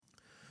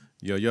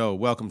Yo,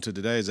 welcome to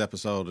today's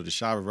episode of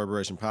the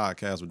Reverberation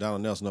podcast with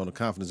Donald Nelson on the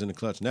Confidence in the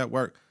Clutch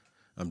Network.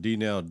 I'm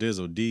D-Nell,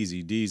 Dizzle,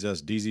 Deezy,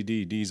 Deez-Us,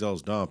 DZD,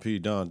 Deezos, Don P,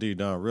 Don D,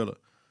 Don Rilla.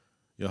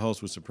 Your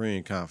host with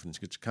supreme confidence.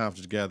 Get your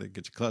confidence together,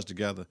 get your clutch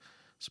together.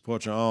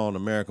 Support your own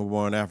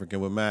American-born African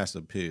with mass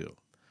appeal.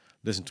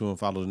 Listen to and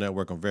follow the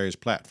network on various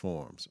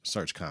platforms.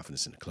 Search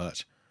Confidence in the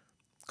Clutch.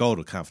 Go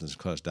to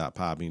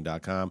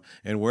confidenceclutch.podbean.com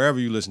and wherever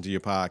you listen to your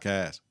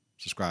podcast.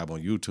 Subscribe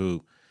on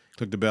YouTube.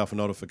 Click the bell for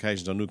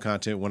notifications on new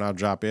content when I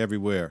drop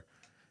everywhere.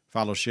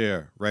 Follow,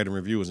 share, rate, and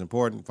review is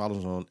important. Follow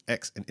us on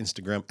X and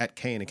Instagram at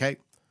K&K.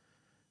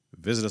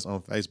 Visit us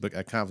on Facebook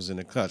at Confidence in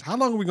the Clutch. How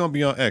long are we going to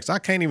be on X? I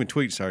can't even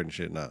tweet certain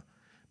shit now.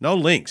 No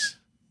links.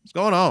 What's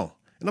going on?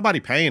 Ain't nobody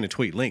paying to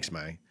tweet links,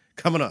 man.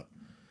 Coming up.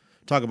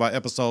 Talk about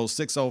episode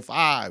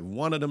 605,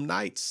 one of them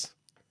nights.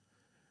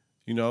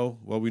 You know,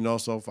 what we know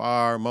so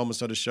far,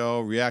 moments of the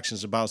show,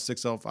 reactions about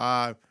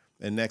 605,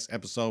 and next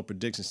episode,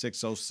 prediction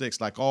 606,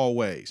 like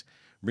always.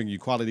 Bringing you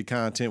quality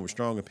content with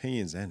strong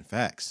opinions and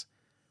facts.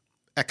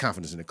 At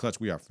Confidence in the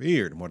Clutch, we are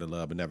feared more than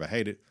love, but never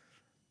hated.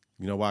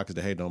 You know why? Because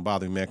the hate don't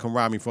bother me, man. Come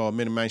ride me for a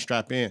minute, man.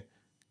 Strap in.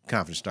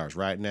 Confidence starts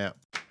right now.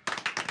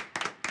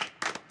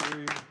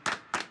 3,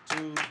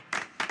 2,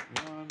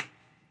 1.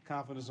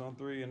 Confidence on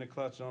 3, in the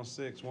clutch on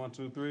 6. 1,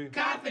 2, 3.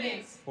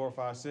 Confidence. 4,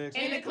 5, 6.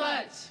 In the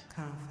clutch.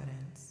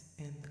 Confidence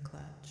in the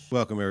clutch.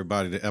 Welcome,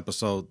 everybody, to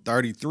episode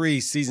 33,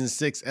 season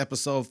 6,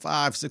 episode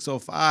 5,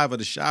 605 of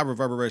the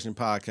Reverberation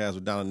podcast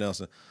with Donald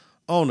Nelson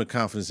on the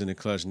Confidence in the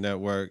Clutch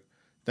Network.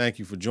 Thank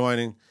you for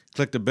joining.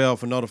 Click the bell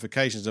for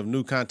notifications of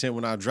new content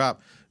when I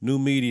drop new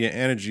media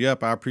energy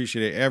up. I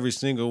appreciate every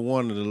single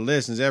one of the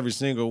listens, every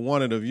single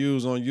one of the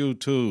views on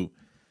YouTube.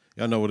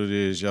 Y'all know what it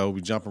is, yo.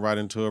 We jumping right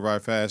into it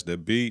right fast. The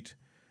beat.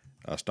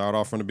 I start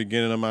off from the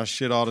beginning of my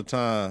shit all the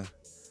time.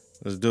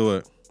 Let's do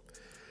it.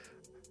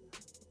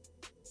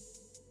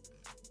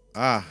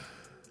 How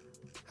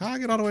I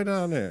get all the way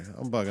down there?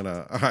 I'm bugging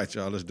out. All right,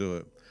 y'all, let's do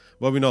it.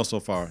 What we know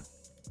so far.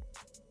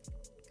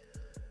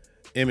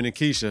 Emmett and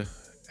Keisha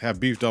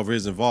have beefed over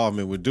his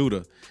involvement with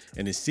Duda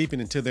and is seeping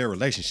into their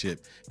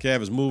relationship. Kev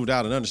has moved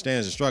out and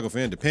understands the struggle for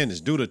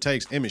independence. Duda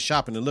takes Emmett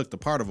shopping to look the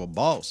part of a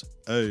boss.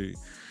 Hey,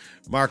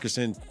 Marcus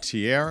and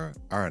Tiara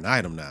are an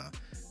item now.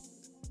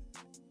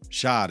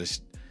 Shad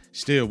is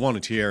still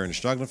wanting Tiara and is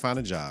struggling to find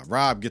a job.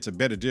 Rob gets a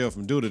better deal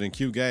from Duda than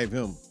Q gave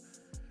him.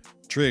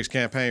 Trig's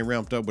campaign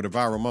ramped up with a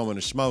viral moment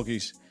of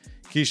Smokies.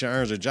 Keisha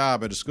earns a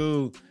job at a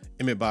school.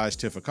 Emmett buys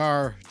Tiff a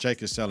car.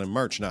 Jake is selling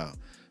merch now.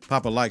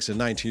 Papa likes a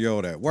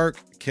 19-year-old at work.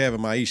 Kev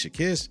and Maisha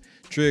kiss.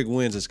 Trig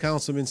wins his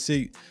councilman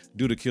seat.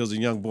 Duda kills a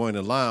young boy in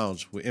the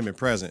lounge with Emmett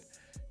present.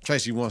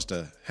 Tracy wants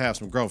to have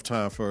some growth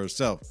time for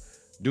herself.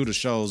 Duda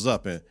shows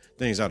up and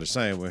things are the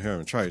same with her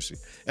and Tracy.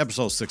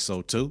 Episode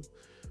 602.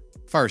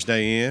 First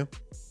day in.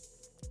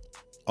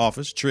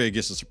 Office. Trig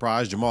gets a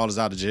surprise. Jamal is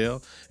out of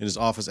jail in his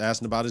office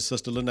asking about his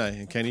sister Lene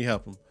and can he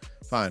help him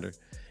find her.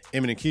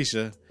 Emmett and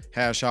Keisha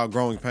hash out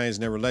growing pains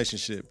in their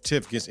relationship.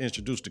 Tiff gets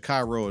introduced to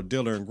Cairo, a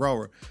dealer and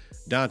grower.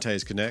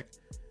 Dante's connect.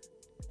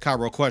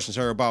 Cairo questions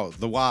her about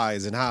the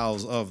whys and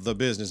hows of the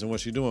business and what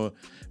she's doing.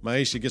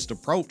 Maisha gets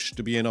approached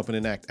to be an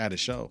opening act at a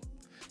show.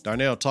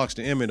 Darnell talks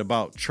to Emmett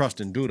about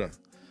trust in Duda.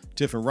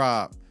 Tiff and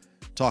Rob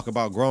talk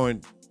about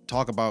growing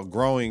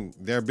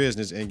their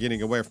business and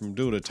getting away from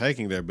Duda,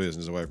 taking their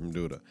business away from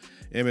Duda.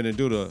 Emmett and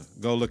Duda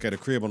go look at a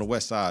crib on the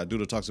west side.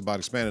 Duda talks about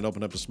expanding,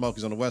 opening up the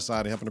Smokies on the west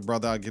side and helping the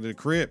brother out get a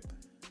crib.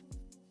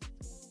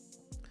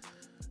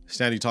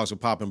 Sandy talks with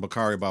Papa and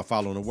Bakari about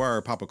following the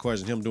word. Papa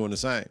questions him doing the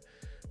same.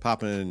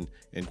 Papa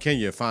and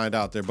Kenya find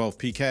out they're both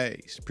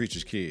PKs,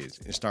 preacher's kids,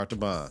 and start to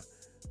bond.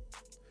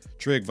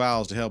 Trig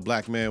vows to help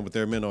black men with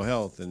their mental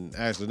health and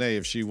asks Lene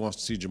if she wants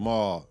to see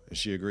Jamal, and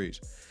she agrees.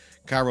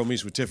 Cairo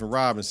meets with Tiff and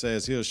Rob and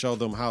says he'll show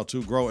them how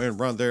to grow and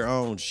run their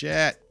own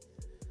shit.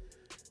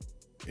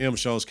 M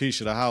shows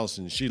Keisha the house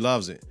and she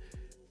loves it.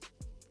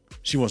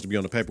 She wants to be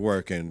on the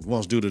paperwork and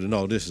wants Duda to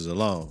know this is a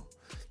loan.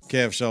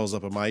 Kev shows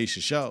up at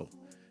Maisha's show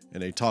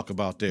and they talk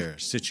about their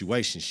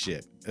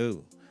situationship.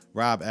 Ooh.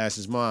 Rob asks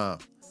his mom,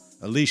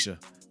 Alicia,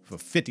 for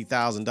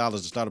 $50,000 to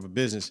start up a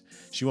business.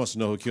 She wants to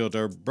know who killed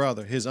her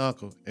brother, his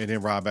uncle, and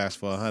then Rob asks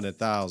for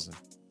 $100,000.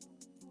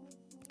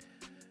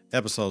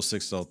 Episode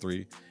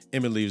 603.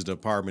 Emmett leaves the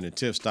apartment and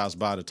Tiff stops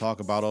by to talk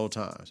about old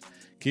times.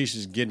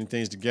 Keisha's getting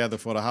things together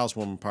for the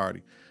housewarming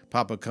party.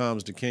 Papa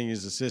comes to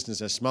Kenya's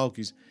assistance at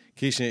Smokies.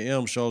 Keisha and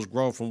M shows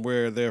growth from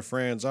where their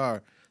friends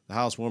are. The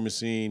housewarming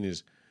scene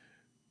is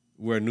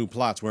where new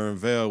plots were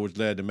unveiled, which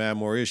led to mad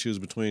more issues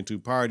between two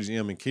parties.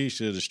 M and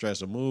Keisha, the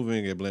stress of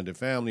moving, a blended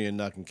family, and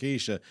Nuck and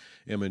Keisha.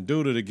 M and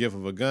Duda, the gift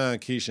of a gun.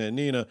 Keisha and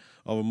Nina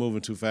over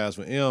moving too fast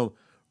for M.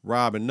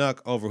 Rob and Nuck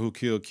over who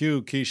killed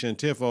Q. Keisha and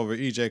Tiff over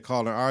EJ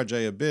calling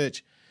RJ a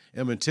bitch.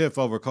 M and Tiff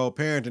over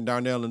co-parenting.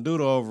 Darnell and Duda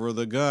over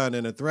the gun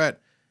and the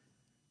threat.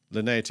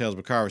 Lene tells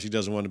Bakari she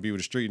doesn't want to be with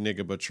a street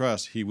nigga, but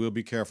trust he will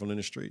be careful in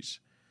the streets.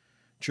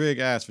 Trig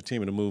asks for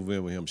Tima to move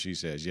in with him. She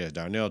says yes.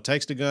 Darnell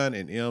takes the gun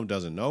and M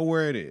doesn't know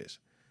where it is.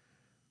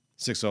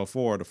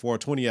 604, the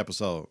 420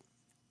 episode.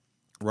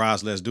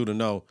 Roz lets Duda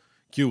know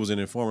Q was an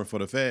informant for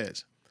the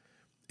feds.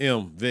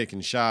 Vic,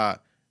 and Shad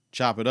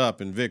chop it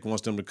up, and Vic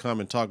wants them to come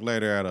and talk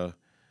later at a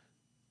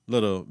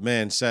little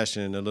man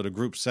session, a little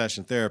group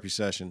session, therapy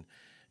session.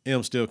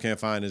 Still can't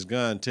find his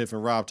gun. Tiff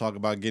and Rob talk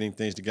about getting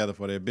things together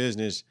for their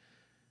business.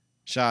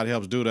 Shad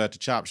helps Duda at the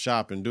chop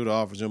shop, and Duda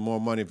offers him more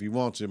money if he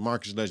wants it.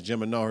 Marcus lets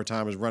Gemma know her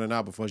time is running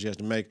out before she has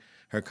to make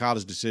her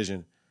college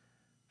decision.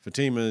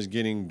 Fatima is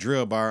getting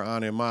drilled by her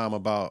aunt and mom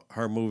about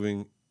her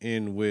moving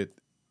in with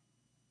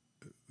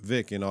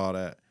Vic and all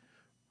that.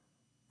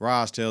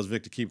 Roz tells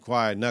Vic to keep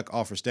quiet. Nuck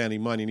offers Stanley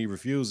money, and he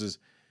refuses.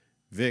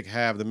 Vic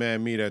have the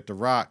man meet at the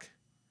Rock.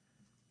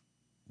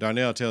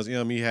 Darnell tells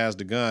he has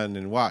the gun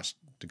and watch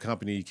the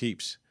company he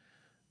keeps.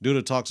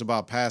 Duda talks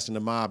about passing the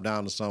mob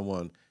down to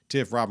someone.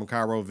 Tiff, Rob, and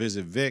Cairo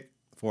visit Vic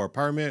for a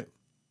permit.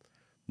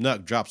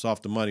 Nuck drops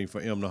off the money for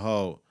to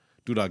hold.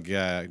 Duda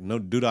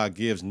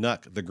gives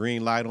Nuck the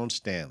green light on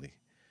Stanley.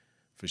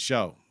 For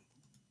sure.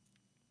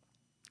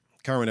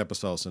 Current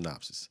episode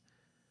synopsis.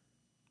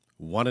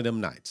 One of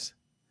them nights,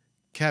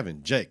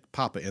 Kevin, Jake,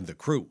 Papa, and the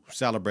crew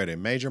celebrate a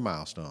major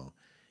milestone.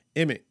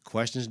 Emmett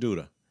questions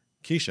Duda.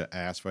 Keisha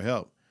asks for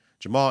help.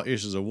 Jamal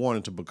issues a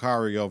warning to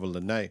Bakari over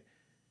Lene.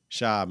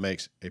 Shad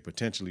makes a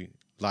potentially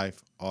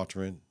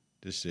life-altering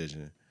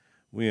decision.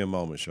 We in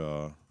moments,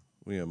 y'all.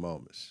 We in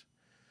moments.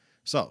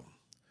 So,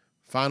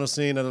 final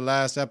scene of the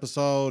last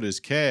episode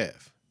is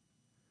Kev.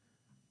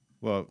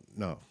 Well,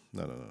 no.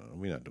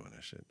 We're not doing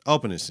that shit.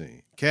 Opening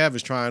scene. Kev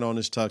is trying on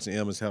his tux, and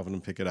Emma's helping him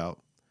pick it out.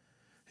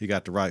 He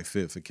got the right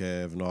fit for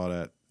Kev and all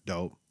that.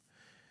 Dope.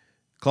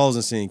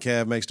 Closing scene.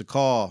 Kev makes the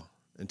call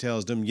and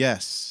tells them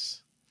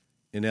yes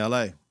in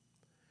L.A.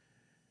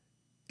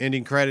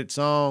 Ending credit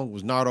song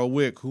was Nardo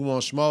Wick, Who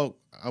Won't Smoke.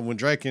 When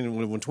Drake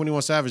and when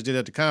 21 Savage did it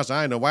at the concert,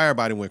 I didn't know why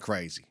everybody went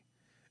crazy.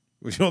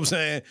 You know what I'm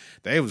saying?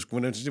 They was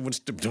when it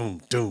went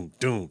doom, doom,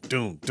 doom,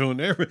 doom,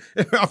 doom.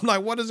 I'm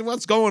like,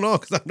 what's going on?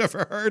 Because I've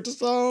never heard the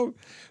song.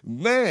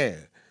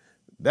 Man,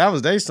 that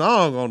was their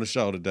song on the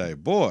show today.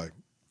 Boy,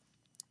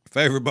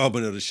 favorite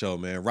moment of the show,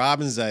 man.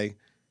 Rob and Zay.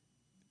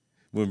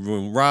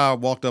 When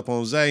Rob walked up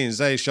on Zay and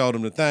Zay showed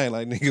him the thing,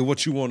 like, nigga,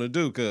 what you want to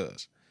do,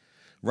 cuz?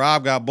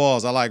 Rob got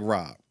balls. I like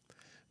Rob.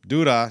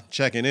 Duda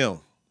checking him,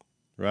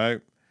 right?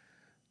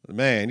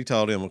 Man, he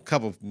told him a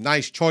couple of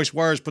nice choice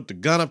words, put the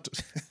gun up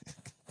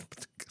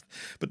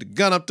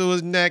to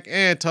his neck,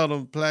 and told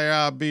him, player,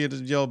 I'll be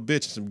your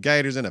bitch, some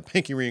gators and a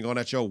pinky ring on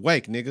at your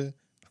wake, nigga.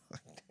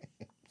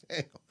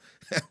 Damn,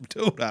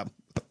 Duda,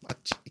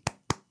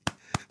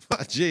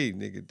 my G,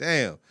 nigga,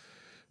 damn.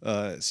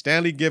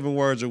 Stanley giving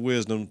words of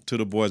wisdom to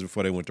the boys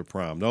before they went to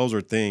prom. Those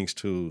are things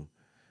to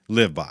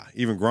live by.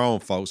 Even grown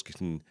folks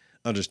can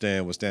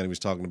understand what Stanley was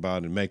talking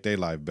about and make their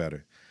life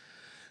better.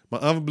 My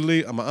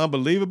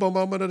unbelievable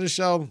moment of the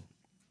show,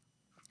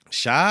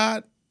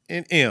 Shad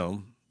and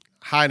M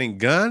hiding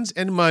guns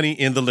and money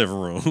in the living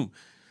room.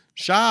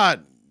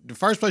 Shad, the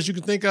first place you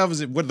can think of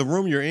is what the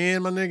room you're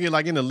in, my nigga,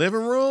 like in the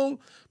living room.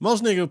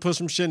 Most niggas put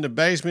some shit in the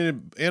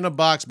basement, in a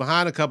box,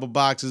 behind a couple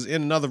boxes,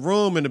 in another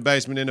room in the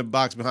basement, in a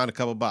box, behind a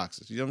couple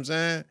boxes. You know what I'm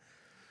saying?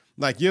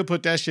 Like, you'll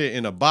put that shit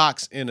in a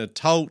box, in a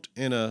tote,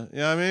 in a, you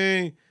know what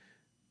I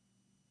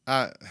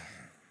mean?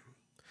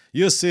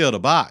 You'll seal the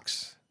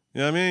box. You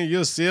know what I mean?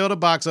 You'll seal the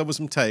box up with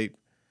some tape,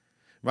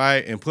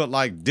 right? And put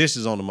like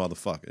dishes on the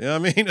motherfucker. You know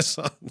what I mean?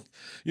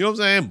 You know what I'm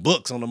saying?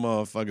 Books on the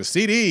motherfucker.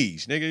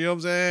 CDs, nigga, you know what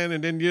I'm saying?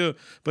 And then you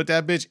put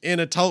that bitch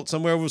in a tote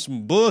somewhere with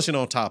some bullshit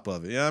on top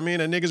of it. You know what I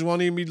mean? And niggas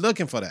won't even be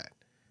looking for that.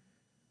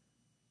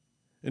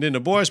 And then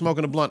the boy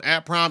smoking a blunt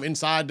at prom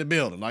inside the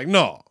building. Like,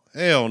 no,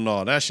 hell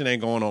no. That shit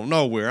ain't going on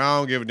nowhere. I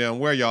don't give a damn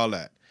where y'all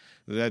at.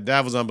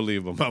 That was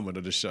unbelievable moment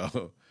of the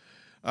show.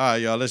 All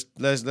right, y'all, let's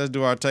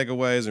do our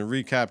takeaways and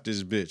recap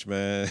this bitch,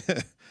 man.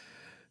 It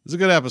was a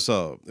good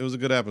episode.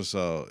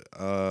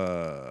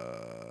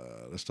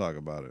 Let's talk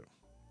about it.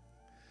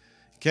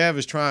 Kev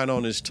is trying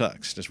on his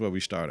tux. That's where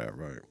we start at,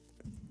 right?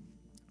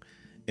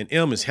 And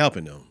M is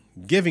helping him,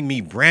 giving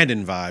me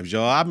Brandon vibes,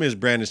 y'all. I miss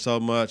Brandon so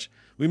much.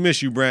 We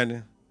miss you,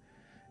 Brandon.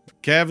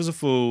 Kev is a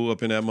fool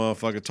up in that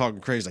motherfucker talking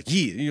crazy, like,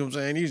 yeah, you know what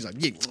I'm saying? He's like,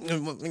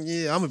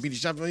 yeah, I'm gonna beat the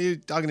shot. You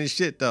talking this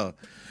shit, though.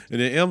 And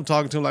then M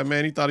talking to him like,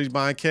 man, he thought he was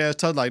buying cash.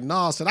 Tug like,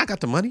 nah, I said, I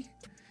got the money.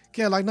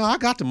 Kev like, no, I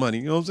got the money.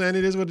 You know what I'm saying?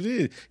 It is what it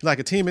is. Like,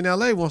 a team in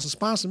LA wants to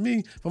sponsor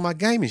me for my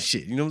gaming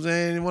shit. You know what I'm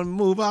saying? They want to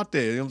move out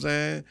there. You know what I'm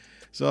saying?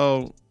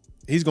 So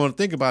he's going to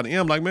think about it.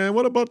 M like, man,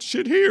 what about the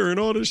shit here and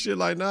all this shit?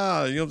 Like,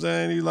 nah, you know what I'm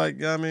saying? He's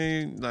like, I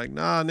mean, like,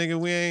 nah, nigga,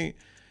 we ain't,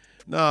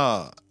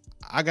 nah,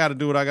 I got to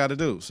do what I got to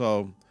do.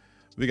 So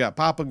we got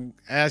Papa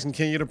asking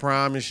Kenya to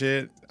prom and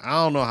shit. I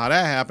don't know how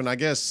that happened. I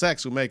guess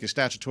sex will make it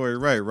statutory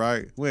rape,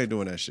 right? We ain't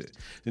doing that shit.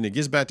 Then it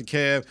gets back to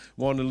Kev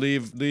wanting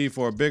to leave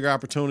for a bigger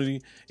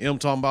opportunity. M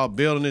talking about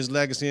building his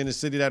legacy in the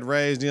city that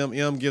raised him.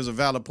 M gives a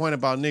valid point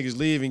about niggas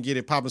leave and get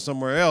it popping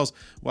somewhere else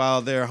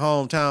while their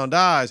hometown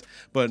dies.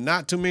 But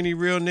not too many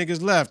real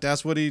niggas left.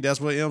 That's what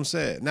M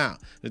said. Now,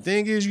 the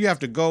thing is, you have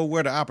to go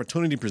where the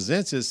opportunity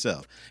presents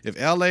itself. If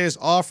LA is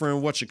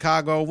offering what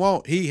Chicago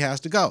won't, he has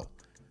to go.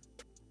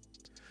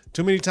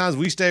 Too many times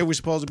we stay where we're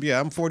supposed to be at.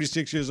 I'm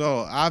 46 years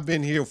old. I've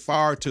been here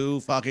far too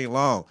fucking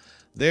long.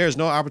 There's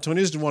no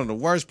opportunity. This is one of the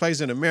worst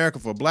places in America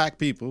for black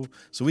people.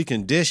 So we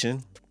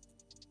condition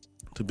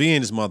to be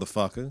in this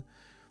motherfucker.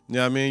 You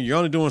know what I mean? You're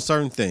only doing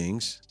certain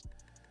things.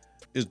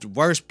 It's the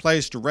worst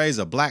place to raise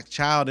a black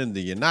child in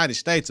the United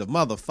States of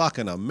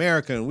motherfucking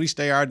America. And we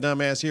stay our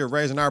dumb ass here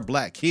raising our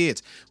black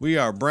kids. We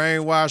are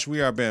brainwashed.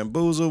 We are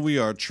bamboozled. We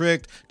are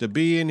tricked to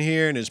be in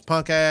here in this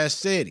punk ass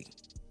city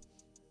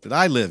that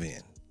I live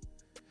in.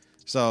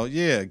 So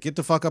yeah, get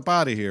the fuck up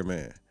out of here,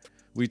 man.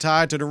 We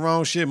tied to the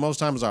wrong shit. Most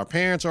times our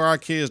parents or our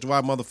kids.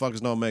 Why motherfuckers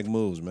don't make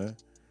moves, man.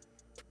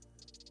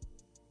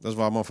 That's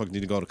why motherfuckers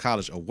need to go to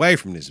college away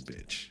from this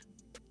bitch.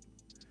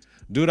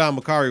 Duda and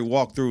Bakari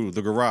walk through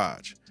the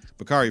garage.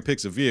 Bakari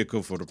picks a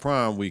vehicle for the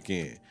prom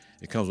weekend.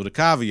 It comes with a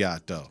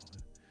caveat though,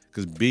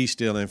 because B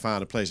still ain't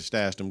find a place to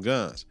stash them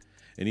guns.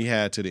 And he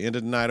had to the end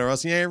of the night or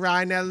else he ain't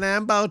riding that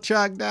Lambo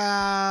truck,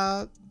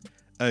 dog.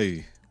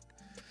 Hey.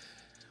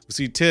 We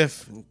see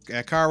Tiff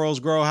at Caro's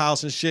grow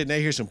house and shit, and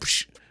they hear some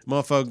psh,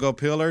 motherfucker go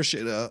peel her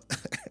shit up.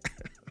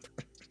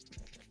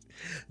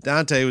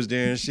 Dante was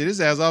there and shit.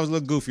 His ass always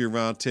look goofy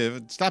around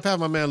Tiff. Stop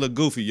having my man look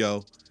goofy,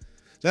 yo.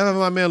 Stop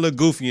having my man look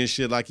goofy and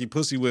shit like he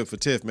pussy whipped for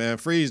Tiff, man.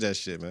 Freeze that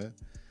shit, man.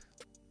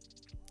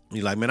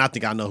 He's like, man, I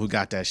think I know who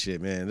got that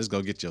shit, man. Let's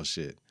go get your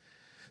shit.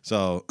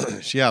 So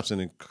she hops in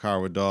the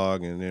car with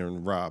Dog and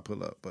then Rob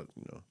pull up. But,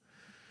 you know,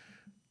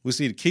 we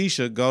see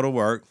Keisha go to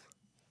work.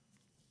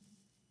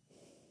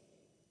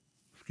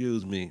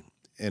 Excuse me.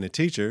 And the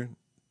teacher,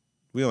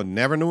 we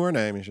never knew her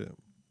name and shit.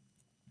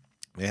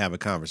 They have a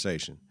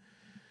conversation.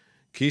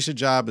 Keisha's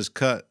job is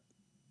cut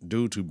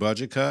due to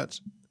budget cuts.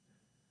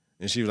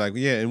 And she was like,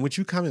 yeah, and with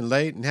you coming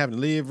late and having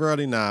to leave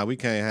early, nah, we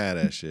can't have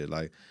that shit.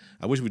 Like,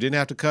 I wish we didn't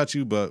have to cut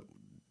you, but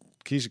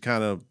Keisha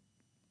kind of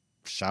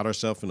shot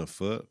herself in the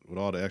foot with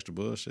all the extra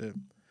bullshit.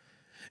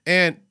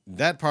 And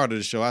that part of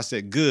the show, I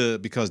said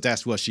good because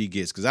that's what she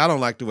gets. Because I don't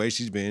like the way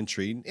she's been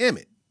treating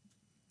Emmett.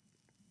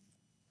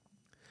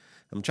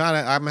 I'm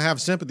going to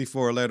have sympathy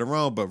for her later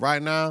on, but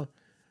right now,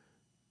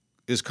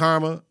 it's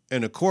karma.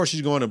 And of course,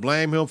 she's going to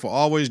blame him for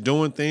always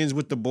doing things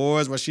with the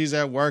boys while she's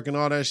at work and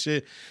all that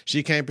shit.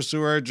 She can't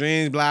pursue her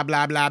dreams, blah,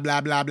 blah, blah,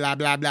 blah, blah, blah,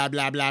 blah, blah,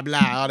 blah, blah,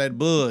 blah, all that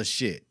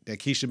bullshit that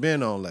Keisha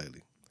been on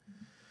lately.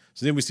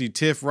 So then we see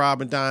Tiff,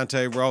 Rob, and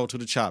Dante roll to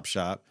the chop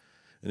shop.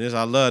 And this,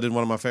 I love it,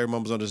 one of my favorite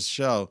moments on this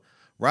show.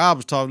 Rob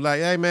was talking like,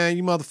 hey, man,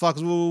 you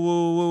motherfuckers, woo,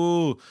 woo,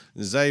 woo, woo.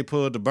 And Zay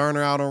pulled the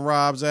burner out on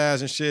Rob's ass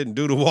and shit. And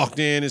Duda walked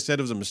in and said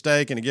it was a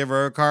mistake and to give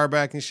her car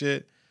back and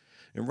shit.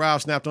 And Rob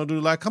snapped on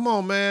Duda like, come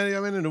on, man. I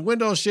mean, in the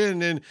window shit.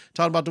 And then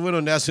talking about the window.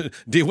 And that's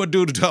what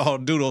Duda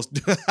told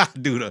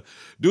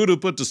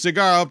Duda put the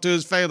cigar up to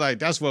his face like,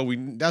 that's what we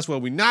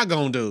not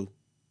going to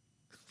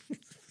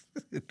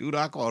do. Duda,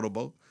 I called him,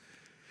 both.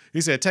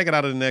 He said, take it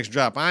out of the next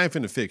drop. I ain't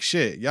finna fix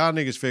shit. Y'all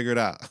niggas figure it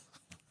out.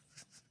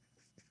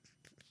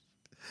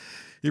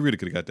 He really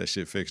could have got that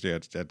shit fixed there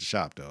at the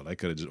shop, though. They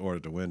could have just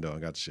ordered the window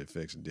and got the shit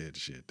fixed and did the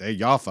shit.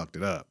 Y'all fucked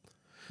it up.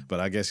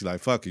 But I guess he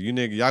like, fuck it. You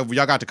nigga,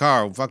 y'all got the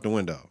car. Fuck the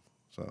window.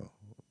 So,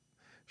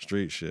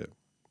 street shit.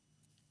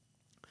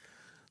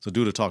 So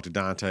Duda talked to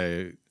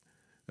Dante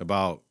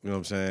about, you know what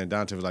I'm saying?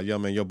 Dante was like, yo,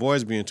 man, your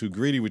boy's being too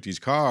greedy with these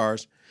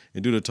cars.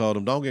 And Duda told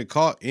him, don't get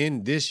caught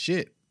in this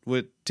shit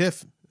with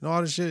Tiff and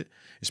all this shit.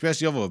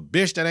 Especially over a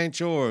bitch that ain't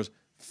yours.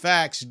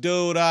 Facts,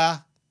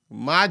 Duda.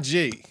 My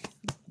G.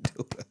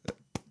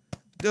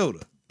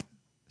 Duda.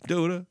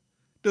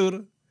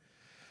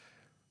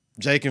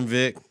 Jake and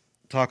Vic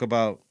talk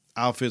about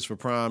outfits for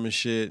prom and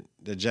shit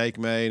that Jake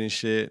made and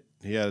shit.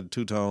 He had a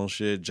two-tone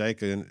shit.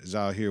 Jake is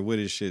out here with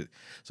his shit.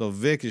 So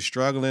Vic is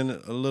struggling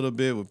a little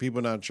bit with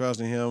people not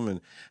trusting him and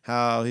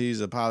how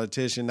he's a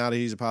politician. Now that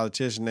he's a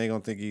politician, they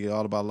gonna think he's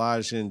all about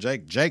lies shit. And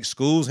Jake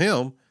schools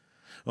him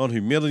on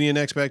humility and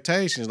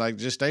expectations. Like,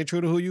 just stay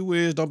true to who you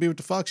is. Don't be with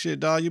the fuck shit,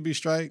 dog. You be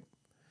straight.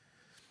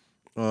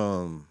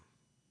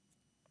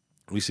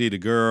 We see the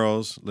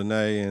girls, Lene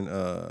and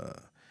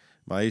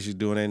Maisha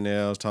doing their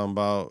nails, talking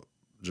about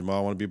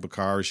Jamal want to be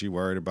Bakari. She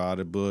worried about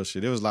it,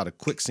 bullshit. There was a lot of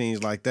quick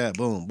scenes like that.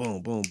 Boom,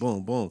 boom, boom,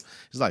 boom, boom.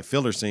 It's like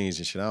filler scenes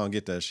and shit. I don't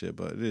get that shit,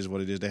 but it is what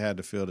it is. They had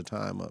to fill the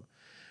time up.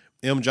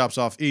 M drops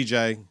off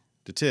EJ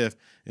to Tiff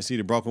and see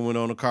the broken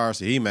window on the car,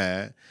 so he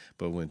mad.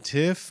 But when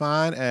Tiff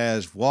fine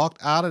ass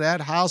walked out of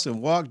that house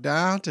and walked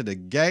down to the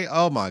gate,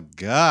 oh my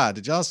God,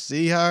 did y'all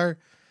see her?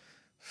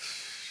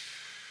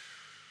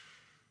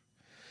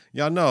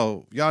 Y'all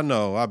know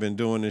I've been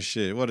doing this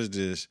shit. What is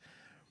this?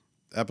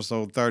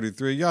 Episode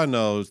 33. Y'all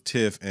know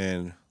Tiff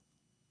and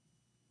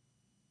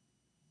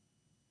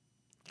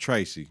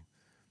Tracy.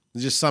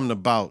 There's just something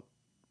about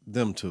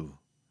them two.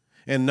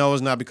 And no,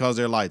 it's not because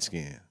they're light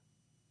skinned.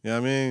 You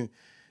know what I mean?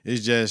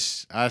 It's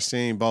just, I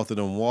seen both of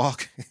them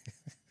walk.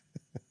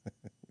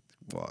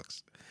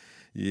 Walks.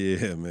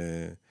 Yeah,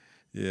 man.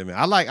 Yeah, man.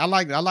 I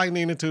like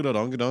Nina too, though.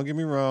 Don't get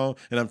me wrong.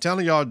 And I'm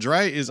telling y'all,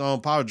 Dre is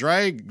on power.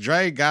 Dre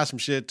got some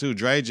shit too.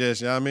 Dre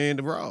just, you know what I mean,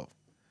 the bro.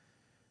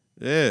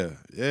 Yeah,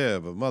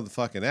 but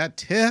motherfucking that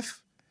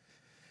Tiff.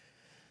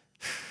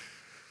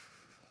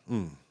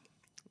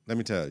 Let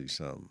me tell you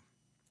something.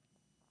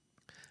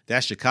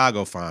 That's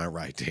Chicago fine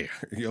right there.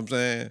 You know what I'm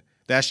saying?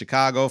 That's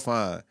Chicago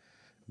fine.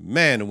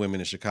 Man, the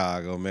women in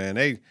Chicago,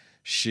 man,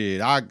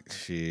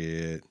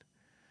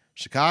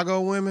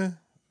 Chicago women,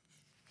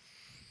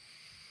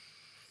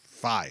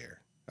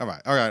 fire. All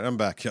right, I'm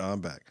back, y'all.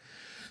 I'm back.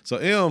 So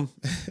M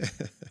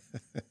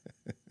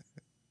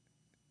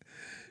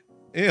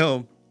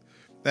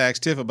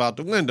asked Tiff about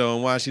the window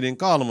and why she didn't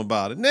call him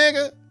about it.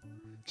 Nigga,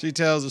 she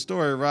tells the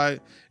story,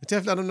 right? And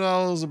Tiff let him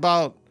know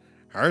about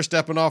her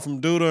stepping off from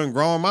Duda and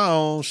growing my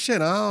own shit.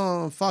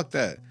 Fuck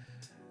that.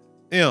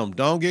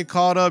 Don't get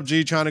caught up,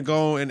 G, trying to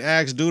go and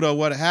ask Duda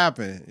what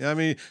happened. You know what I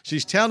mean?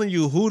 She's telling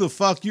you who the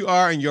fuck you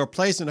are and your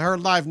place in her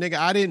life, nigga.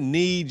 I didn't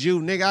need you,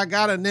 nigga. I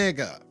got a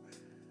nigga.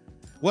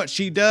 What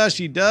she does,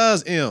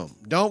 M.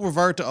 Don't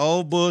revert to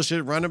old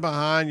bullshit running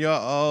behind your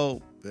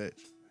old bitch.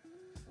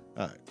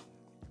 All right.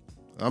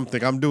 I'm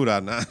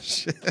Duda now.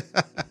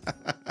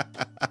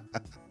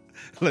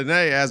 Lene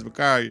asked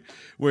Bakari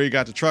where he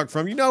got the truck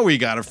from. You know where he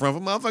got it from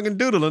motherfucking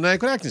Duda, Lene.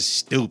 Quit acting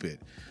stupid.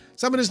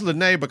 Some of this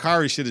Lene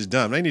Bakari shit is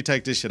dumb. They need to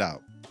take this shit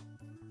out.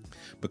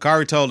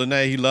 Bakari told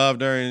Lene he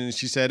loved her and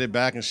she said it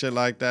back and shit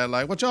like that.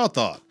 Like, what y'all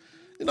thought?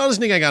 You know, this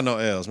nigga ain't got no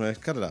L's, man.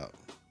 Cut it out.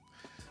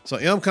 So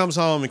M comes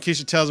home and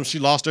Keisha tells him she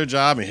lost her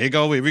job and here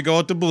we go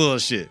with the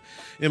bullshit.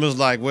 Emma's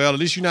like, well, at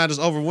least you're not as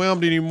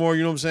overwhelmed anymore.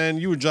 You know what I'm saying?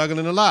 You were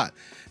juggling a lot.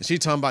 And she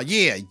talking about,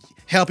 yeah,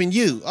 helping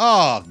you.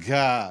 Oh,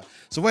 God.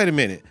 So wait a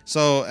minute.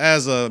 So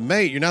as a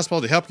mate, you're not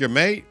supposed to help your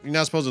mate? You're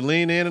not supposed to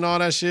lean in and all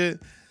that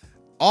shit?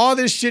 All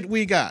this shit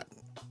we got.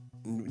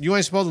 You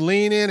ain't supposed to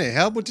lean in and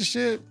help with the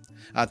shit?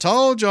 I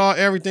told y'all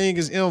everything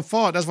is M's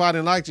fault. That's why I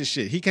didn't like this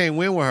shit. He can't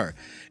win with her.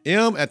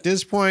 M, at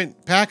this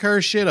point, pack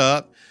her shit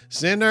up,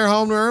 send her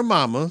home to her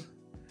mama,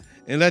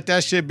 and let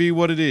that shit be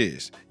what it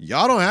is.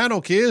 Y'all don't have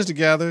no kids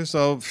together,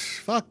 so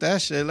fuck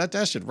that shit. Let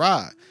that shit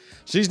ride.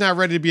 She's not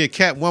ready to be a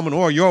cat woman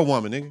or your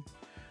woman, nigga. You know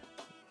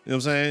what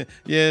I'm saying?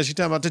 Yeah, she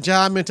talking about the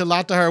job meant a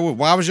lot to her. Well,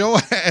 why was your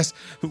ass?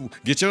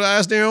 Get your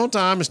ass there on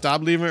time and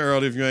stop leaving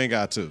early if you ain't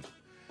got to.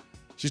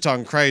 She's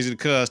talking crazy to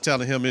Cuz,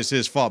 telling him it's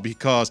his fault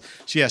because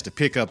she has to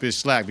pick up his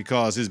slack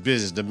because his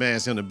business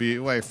demands him to be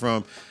away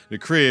from the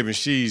crib and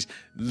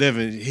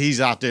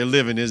he's out there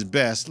living his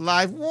best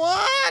life.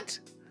 What?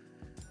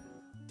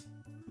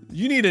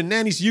 You need a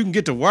nanny so you can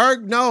get to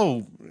work?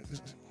 No.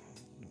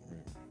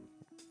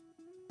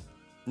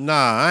 Nah,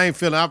 I ain't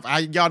feeling,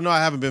 y'all know I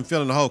haven't been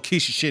feeling the whole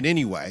Keisha shit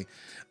anyway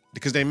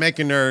because they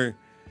making her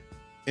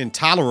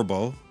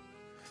intolerable.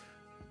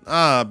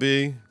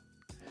 B.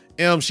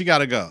 M, she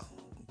gotta go.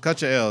 Cut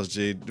your L's,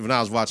 G, when I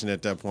was watching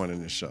at that point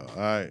in the show.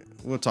 All right,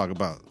 we'll talk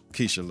about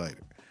Keisha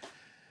later.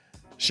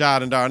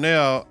 Shad and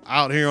Darnell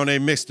out here on their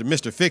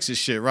Mr. Fix-It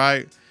shit,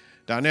 right?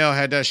 Darnell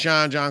had that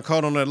Sean John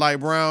coat on that light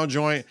brown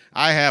joint.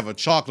 I have a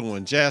chocolate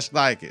one just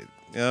like it.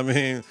 You know what I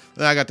mean?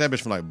 Then I got that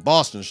bitch from like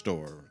Boston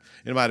store.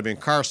 It might have been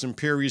Carson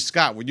Perry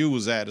Scott where you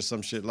was at or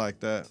some shit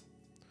like that.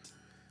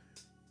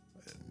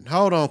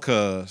 Hold on,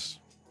 cuz.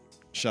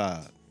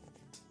 Shad.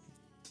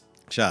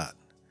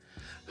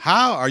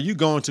 How are you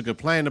going to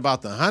complain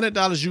about the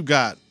 $100 you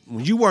got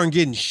when you weren't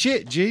getting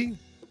shit, G?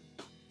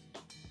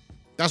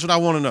 That's what I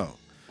want to know.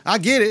 I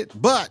get it,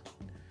 but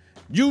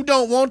you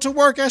don't want to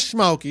work at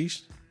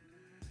Smokey's.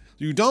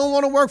 You don't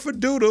want to work for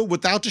Duda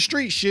without the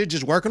street shit,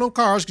 just working on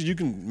cars because you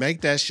can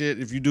make that shit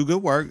if you do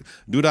good work.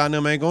 Duda and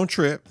them ain't going to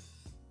trip.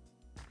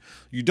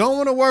 You don't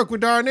want to work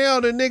with Darnell,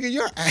 the nigga,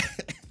 you're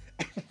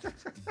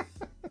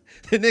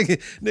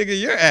nigga,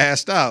 you're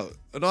assed out.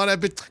 And all that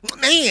bitch,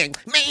 man,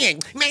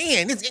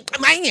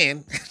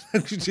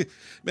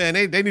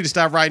 man, they need to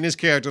stop writing this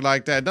character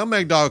like that. Don't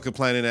make dog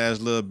complaining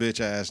ass little bitch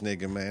ass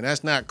nigga, man.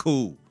 That's not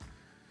cool.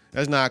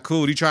 That's not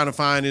cool. He trying to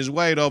find his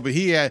way though, but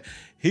he a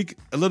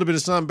little bit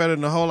of something better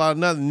than a whole lot of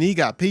nothing. And he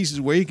got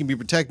pieces where he can be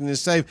protecting his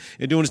safe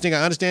and doing this thing.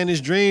 I understand his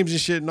dreams and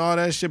shit and all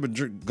that shit, but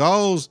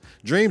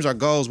dreams are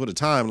goals with a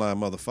timeline,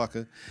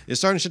 motherfucker.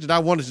 It's certain shit that I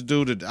wanted to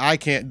do that I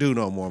can't do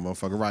no more,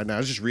 motherfucker, right now.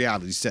 It's just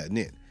reality setting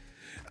in.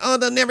 Oh,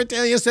 they'll never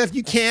tell yourself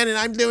you can, and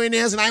I'm doing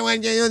this, and I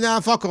want you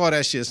to fuck all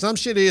that shit. Some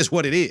shit is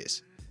what it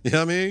is. You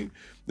know what I mean?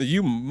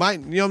 You might,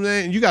 you know what I'm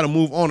saying? You got to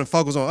move on and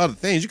focus on other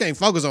things. You can't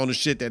focus on the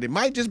shit that it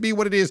might just be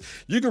what it is.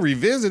 You can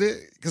revisit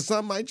it because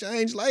something might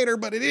change later,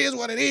 but it is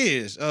what it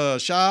is.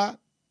 Shad,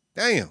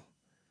 damn.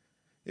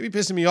 It be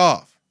pissing me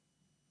off.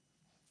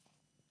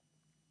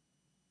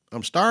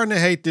 I'm starting to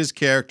hate this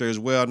character as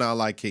well, not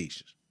like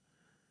Keisha.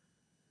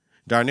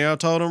 Darnell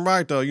told him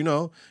right, though, you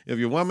know, if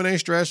your woman ain't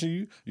stressing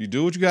you, you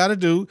do what you got to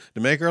do to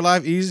make her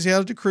life easy as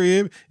hell at the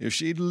crib. If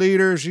she the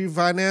leader, if she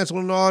financial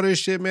and all this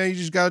shit, man, you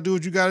just got to do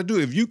what you got to do.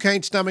 If you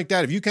can't stomach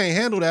that, if you can't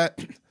handle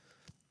that,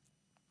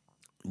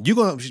 you're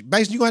going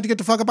to have to get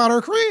the fuck up out of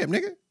her crib,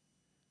 nigga.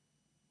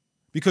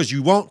 Because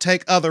you won't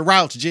take other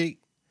routes, G.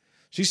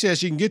 She says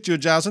she can get you a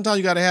job. Sometimes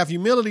you got to have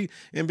humility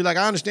and be like,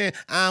 I understand.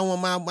 I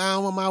don't want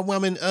my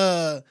woman,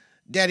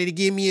 daddy to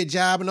give me a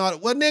job and all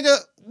that. Well, nigga,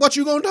 what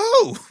you gonna do?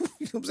 You know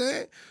what I'm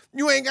saying?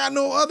 You ain't got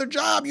no other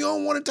job. You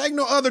don't want to take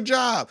no other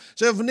job.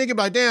 So if a nigga be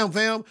like, damn,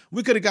 fam,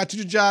 we could have got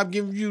you the job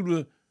giving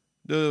you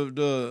the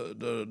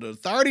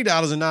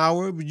 $30 an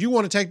hour, but you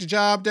want to take the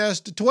job that's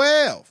the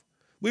 12.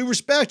 We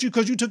respect you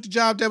because you took the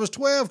job that was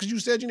 12 because you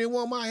said you didn't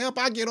want my help.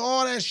 I get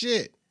all that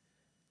shit.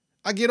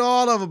 I get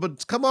all of it,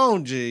 but come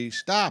on, G,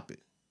 stop it.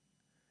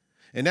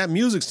 And that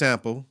music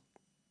sample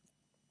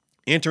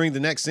entering the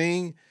next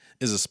scene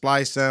is a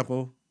splice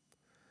sample.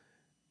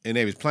 And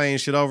they was playing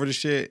shit over the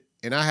shit.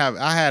 And I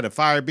had a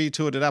fire beat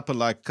to it that I put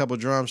like a couple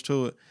drums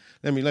to it.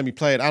 Let me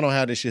play it. I don't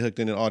have this shit hooked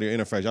in an audio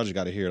interface. Y'all just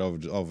got to hear it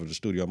over the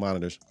studio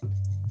monitors.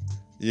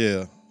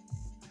 Yeah.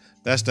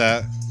 That's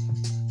that.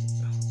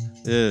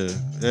 Yeah.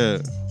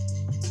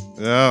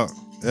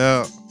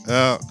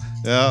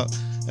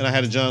 And I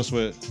had a John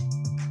Sweat.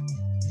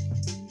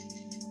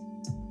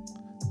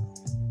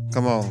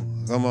 Come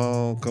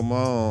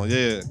on.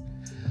 Yeah.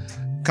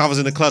 Covers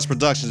in the Clutch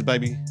Productions,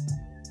 baby.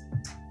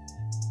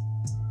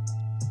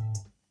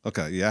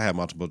 Okay, yeah, I had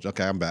multiple.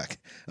 Okay, I'm back.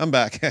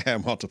 I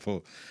had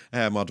multiple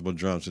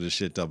drums to this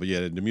shit though. But yeah,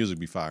 the music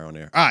be fire on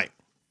there. All right.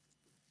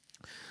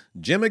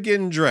 Jimmy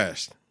getting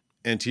dressed,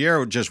 and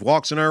Tierra just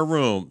walks in her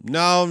room.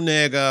 No,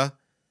 nigga.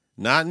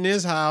 Not in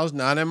this house,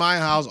 not in my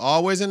house.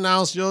 Always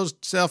announce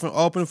yourself and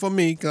open for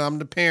me, because I'm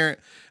the parent.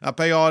 I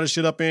pay all this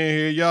shit up in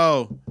here.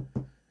 Yo,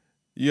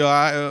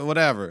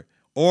 whatever.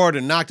 Or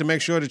to knock to make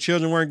sure the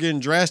children weren't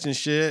getting dressed and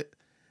shit.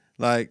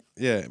 Like,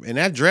 yeah. And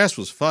that dress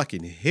was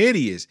fucking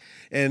hideous.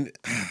 And,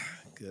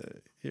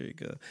 good. Here you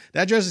go.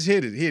 That dress is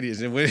hideous.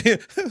 And when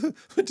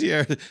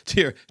Tierra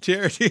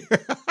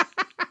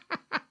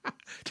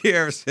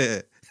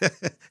said,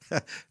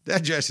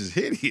 that dress is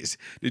hideous.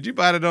 Did you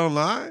buy it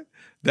online?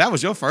 That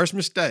was your first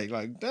mistake.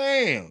 Like,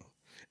 damn.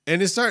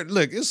 And it's certain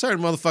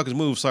motherfuckers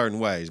move certain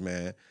ways,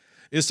 man.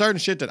 It's certain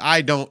shit that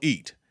I don't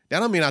eat. That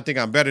don't mean I think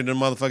I'm better than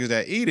motherfuckers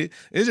that eat it.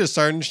 It's just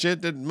certain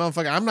shit that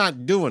I'm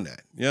not doing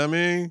that. You know what I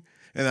mean?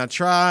 And I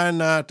try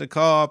not to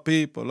call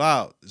people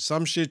out.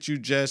 Some shit you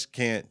just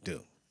can't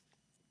do.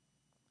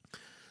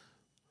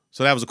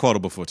 So that was a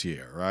quotable for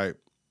Tierra, right?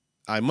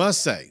 I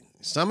must say,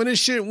 some of this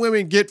shit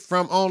women get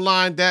from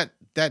online that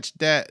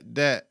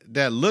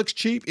looks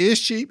cheap, is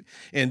cheap,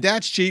 and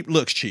that's cheap,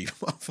 looks cheap.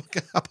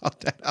 Motherfucker, how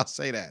about that? I'll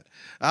say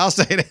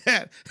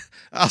that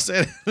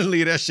and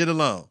leave that shit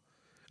alone.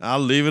 I'll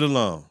leave it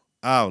alone.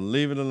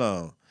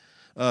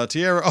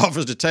 Tierra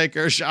offers to take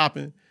her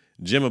shopping.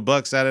 Jimmy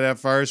bucks at it at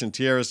first, and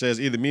Tierra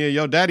says, either me or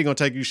your daddy gonna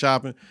take you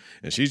shopping.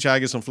 And she try to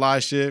get some fly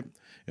shit.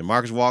 And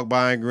Marcus walked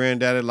by and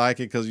grinned at it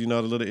like it, because, you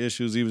know, the little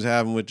issues he was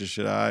having with the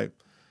shit, all right?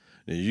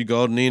 And you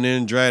go to Nina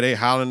and Dre, they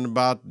hollering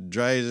about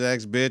Dre's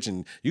ex-bitch,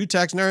 and you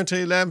texting her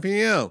until 11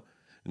 p.m.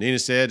 Nina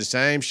said the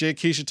same shit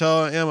Keisha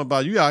told him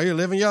about, you out here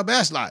living your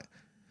best life.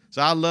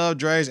 So I love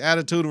Dre's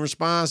attitude and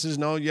responses,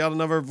 no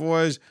yelling of her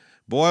voice.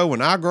 Boy,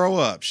 when I grow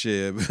up,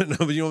 shit. You know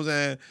what I'm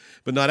saying?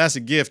 But no, that's a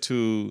gift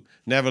to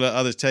never let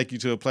others take you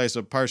to a place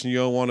of person you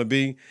don't want to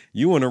be.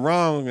 You in the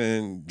wrong,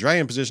 and Dre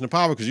in position of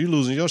power because you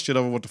losing your shit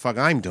over what the fuck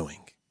I'm doing.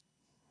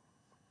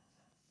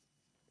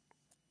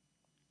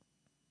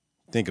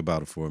 Think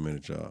about it for a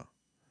minute, y'all.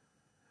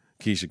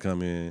 Keisha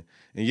come in.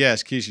 And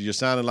yes, Keisha, you're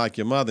sounding like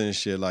your mother and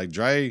shit. Like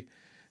Dre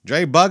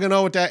bugging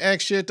over with that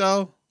ex shit,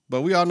 though.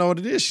 But we all know what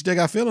it is. She still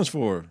got feelings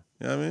for her.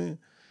 You know what I mean?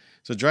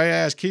 So Dre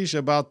asked Keisha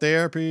about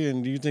therapy,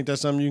 and do you think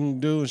that's something you can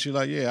do? And she's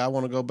like, yeah, I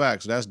want to go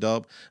back. So that's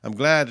dope. I'm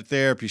glad the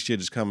therapy shit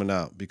is coming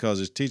out,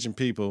 because it's teaching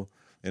people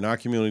in our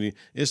community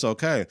it's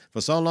okay. For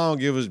so long,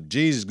 it was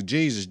Jesus.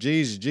 I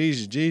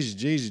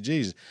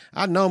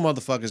know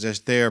motherfuckers that's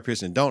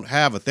therapists and don't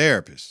have a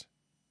therapist.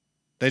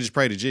 They just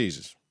pray to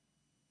Jesus.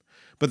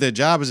 But their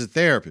job is a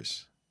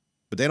therapist.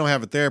 But they don't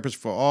have a therapist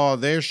for all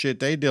their shit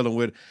they dealing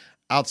with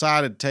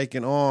outside of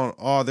taking on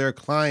all their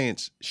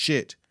clients'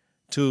 shit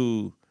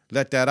to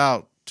let that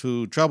out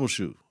to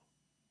troubleshoot.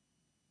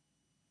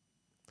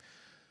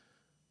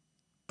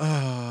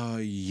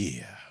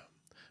 Yeah.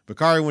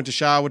 Bakari went to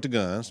shower with the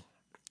guns,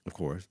 of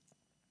course.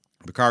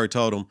 Bakari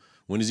told him,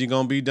 when is he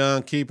going to be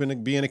done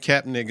being a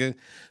cap nigga?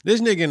 This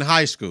nigga in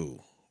high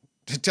school,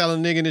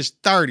 telling a nigga in his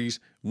 30s,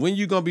 when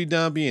you going to be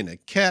done being a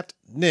capped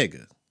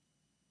nigga?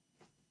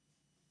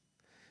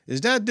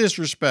 Is that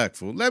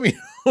disrespectful? Let me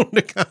know in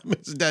the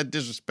comments, is that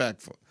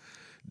disrespectful?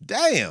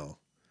 Damn.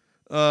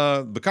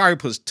 Bakari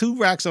puts 2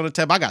 racks on the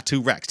table. I got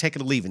 2 racks. Take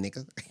it or leave it,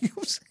 nigga. You know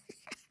what I'm saying?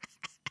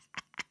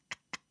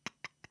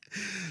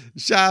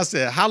 Shy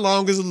said, how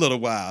long is a little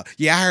while?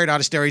 Yeah, I heard all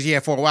the stories. Yeah,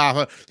 for a while.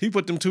 Huh? He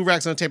put them 2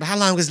 racks on the table. How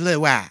long is a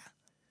little while?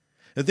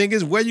 The thing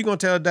is, where you going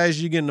to tell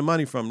Daisy you getting the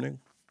money from, nigga?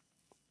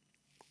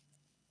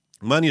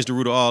 Money is the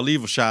root of all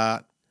evil,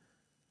 Shad.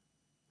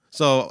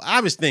 So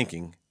I was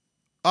thinking,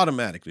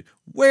 automatically,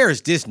 where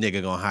is this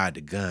nigga going to hide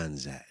the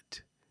guns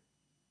at?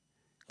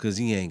 Because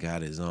he ain't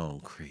got his own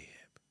crib.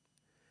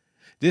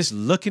 This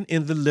looking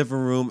in the living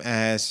room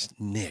ass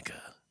nigga.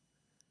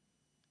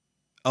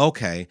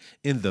 Okay,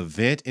 in the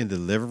vent in the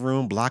living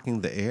room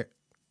blocking the air.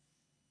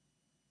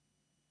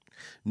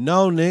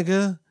 No,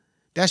 nigga.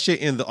 That shit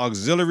in the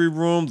auxiliary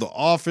room, the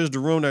office, the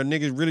room that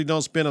niggas really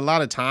don't spend a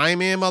lot of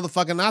time in,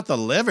 motherfucker, not the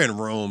living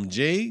room,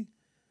 G.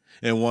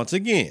 And once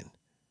again,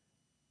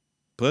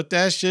 put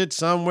that shit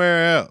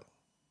somewhere else.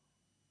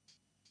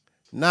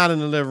 Not in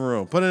the living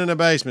room. Put it in the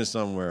basement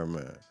somewhere,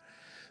 man.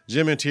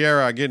 Jim and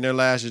Tierra are getting their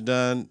lashes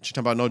done. She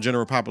talking about no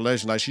general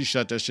population. Like, she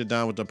shut that shit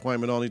down with the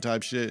appointment only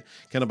type shit.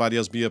 Can't nobody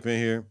else be up in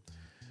here.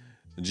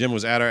 Jim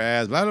was at her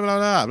ass, blah, blah, blah,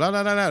 blah, blah,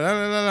 blah, blah, blah,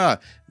 blah, blah, blah.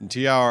 And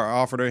Tiara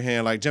offered her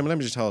hand like, Jim, let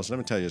me just host. Let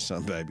me tell you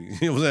something, baby.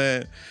 You know what I'm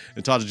saying?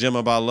 And talk to Jim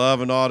about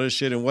love and all this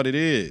shit and what it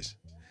is.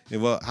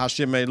 And how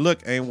shit may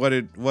look ain't what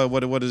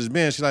it's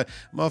been. She's like,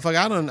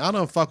 motherfucker, I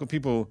don't fuck with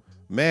people,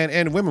 man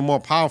and women more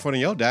powerful than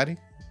your daddy.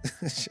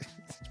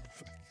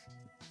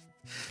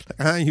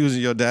 I ain't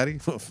using your daddy.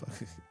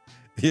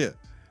 Yeah.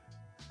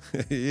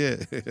 Yeah.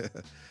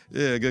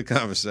 Yeah, good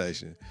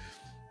conversation.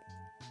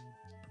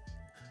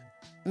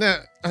 Now,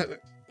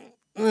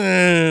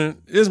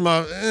 it's my,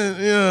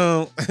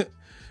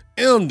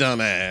 M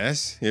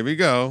dumbass. Here we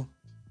go.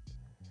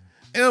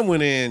 M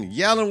went in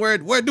yelling, where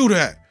do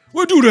that?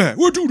 Where do that?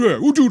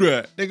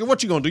 Nigga,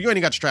 what you gonna do? You ain't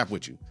even got your strap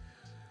with you.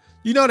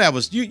 You know that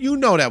was, you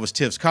know that was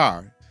Tiff's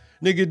car.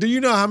 Nigga, do you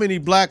know how many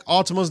black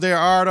Altimas there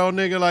are though,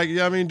 nigga? Like,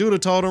 I mean,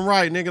 Duda told him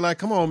right, nigga. Like,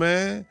 come on,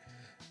 man.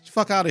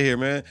 Fuck out of here,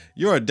 man.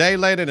 You're a day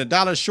late and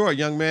 $1 short,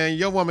 young man.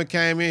 Your woman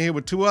came in here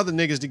with 2 other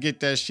niggas to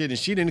get that shit and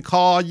she didn't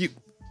call you.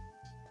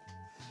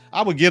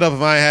 I would get up if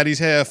I ain't had these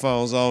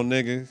headphones on,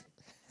 nigga.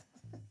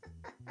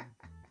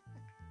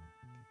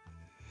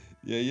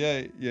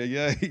 Yeah.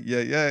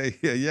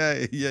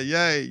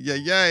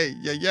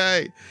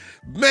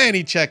 Man,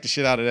 he checked the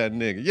shit out of that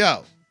nigga.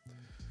 Yo.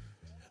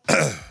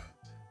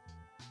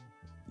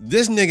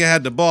 This nigga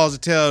had the balls to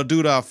tell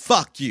Duda,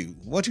 fuck you.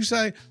 What you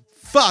say?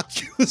 Fuck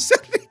you.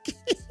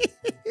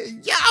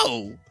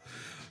 Yo.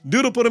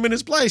 Duda put him in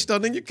his place, though.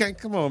 Then you can't,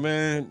 come on,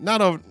 man.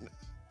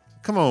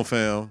 Come on,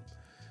 fam.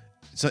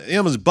 So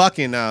M is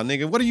bucking now,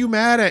 nigga. What are you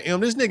mad at, M?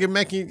 This nigga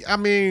making, I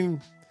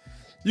mean,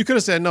 you could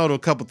have said no to a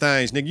couple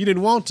things, nigga. You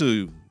didn't want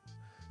to.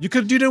 You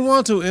didn't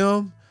want to,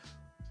 M.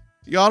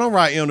 Y'all don't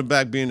write M the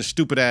back being a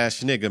stupid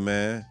ass nigga,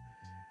 man.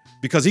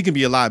 Because he can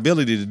be a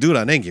liability to do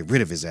that and then get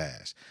rid of his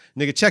ass.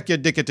 Nigga, check your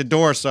dick at the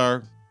door,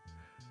 sir.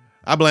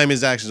 I blame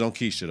his actions on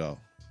Keisha, though.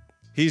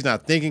 He's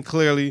not thinking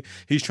clearly.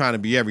 He's trying to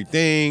be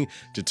everything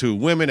to 2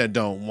 women that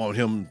don't want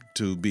him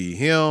to be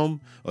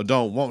him or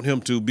don't want him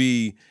to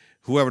be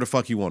whoever the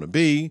fuck you want to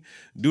be.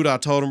 Dude, I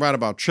told him right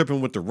about tripping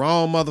with the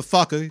wrong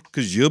motherfucker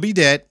because you'll be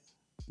dead.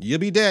 You'll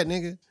be dead,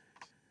 nigga.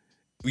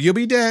 You'll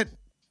be dead.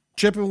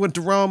 Tripping with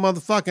the wrong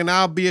motherfucker and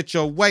I'll be at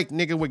your wake,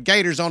 nigga, with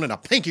gators on and a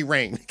pinky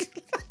ring.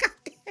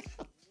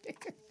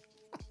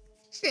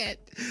 Shit.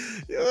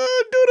 Do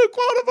the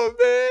quote of a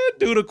man.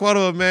 Do the quote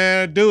of a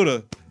man.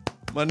 Duda.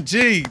 My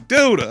G.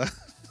 Duda.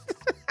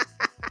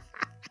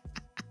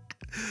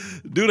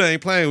 Duda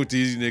ain't playing with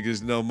these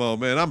niggas no more,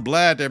 man. I'm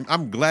glad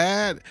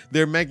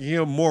they're making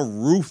him more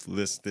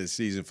ruthless this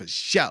season for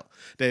sure.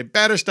 They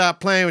better stop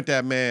playing with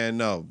that man.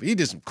 No, he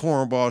did some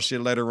cornball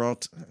shit later on.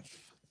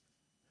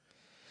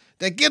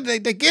 They get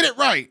it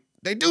right.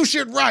 They do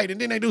shit right,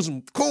 and then they do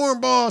some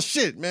cornball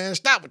shit, man.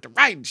 Stop with the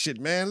right shit,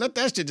 man. Let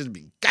that shit just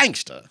be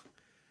gangster.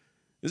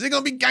 Is it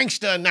gonna be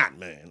gangster or not,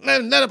 man?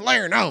 Let a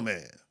player know,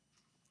 man.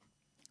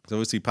 So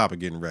we see Papa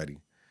getting ready.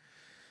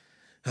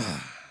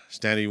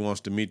 Stanley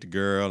wants to meet the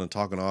girl and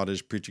talking all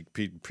this preach.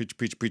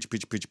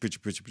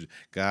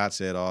 God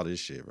said all this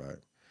shit, right?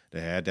 They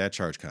had that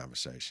church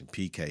conversation,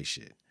 PK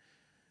shit.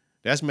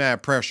 That's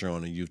mad pressure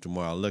on the youth the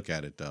more I look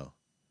at it, though.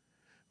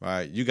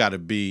 Right? You got to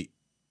be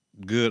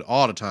good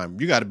all the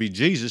time. You got to be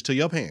Jesus to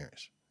your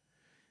parents.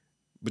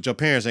 But your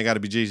parents ain't got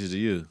to be Jesus to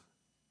you.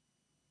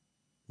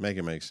 Make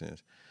it make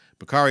sense.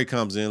 Bakari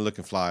comes in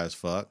looking fly as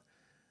fuck.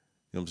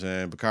 You know what I'm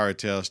saying? Bakari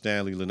tells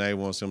Stanley Lene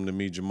wants him to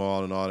meet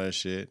Jamal and all that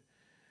shit.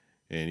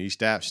 And he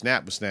snapped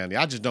with Stanley.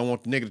 I just don't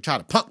want the nigga to try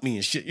to punk me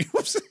and shit. You know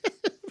what I'm saying?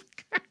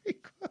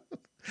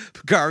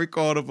 Bakari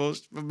called him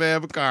my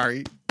man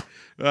Bakari.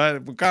 Right?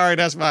 Bakari,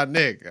 that's my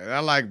nigga. I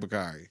like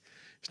Bakari.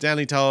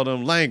 Stanley told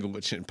him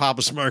language and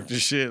Papa smirked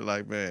and shit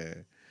like,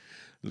 man.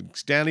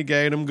 Stanley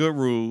gave him good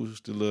rules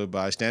to live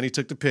by. Stanley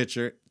took the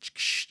picture.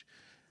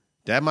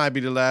 That might be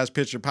the last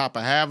picture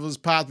Papa have of his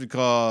pops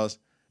because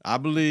I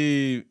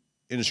believe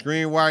in the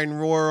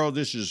screenwriting world,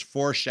 this is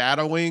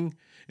foreshadowing.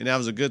 And that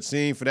was a good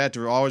scene for that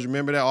to always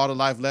remember that. All the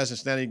life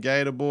lessons Stanley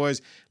gave the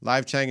boys,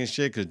 life-changing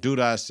shit, because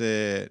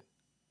Duda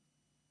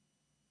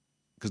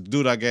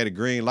gave the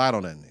green light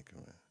on that nigga,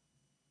 man.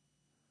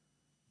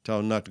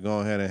 Told Nuck to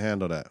go ahead and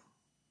handle that,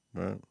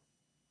 right?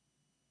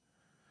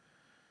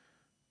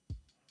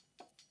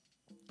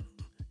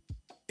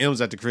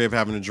 M's at the crib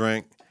having a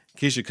drink.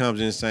 Keisha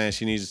comes in saying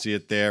she needs to see a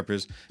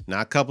therapist.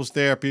 Not couples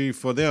therapy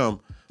for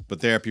them,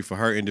 but therapy for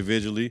her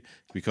individually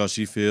because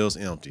she feels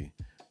empty.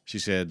 She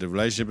said, the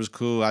relationship is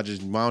cool. Why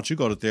don't you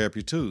go to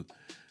therapy too?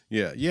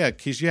 Yeah,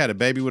 Keisha, you had a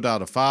baby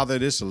without a father.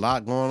 There's a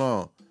lot going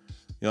on.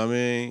 You know what I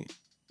mean?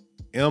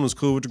 Elma's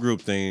cool with the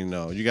group thing, you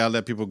know. You got to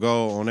let people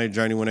go on their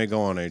journey when they go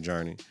on their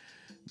journey.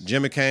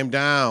 Jimmy came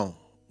down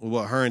with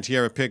what her and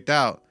Tierra picked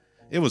out.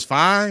 It was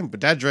fine,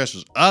 but that dress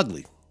was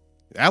ugly.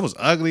 That was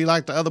ugly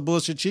like the other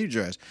bullshit cheap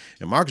dress.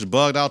 And Marcus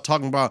bugged out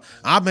talking about,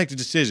 I'll make the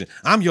decision.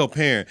 I'm your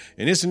parent.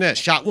 And this and that.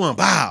 Shot 1,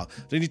 bow.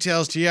 Then he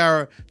tells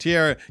Tierra,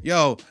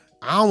 yo,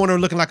 I don't want her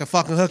looking like a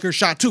fucking hooker.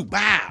 Shot 2,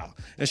 bow.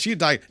 And she's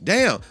like,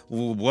 damn,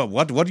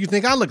 what do you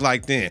think I look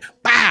like then?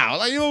 Bow.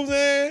 Like, you know what I'm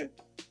saying?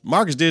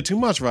 Marcus did too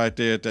much right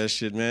there at that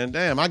shit, man.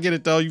 Damn, I get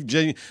it though.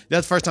 That's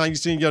the first time you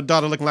seen your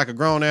daughter looking like a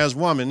grown ass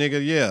woman,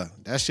 nigga. Yeah,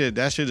 that shit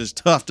is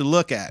tough to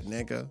look at,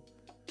 nigga,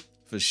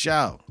 for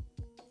sure.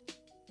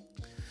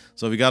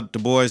 So we got the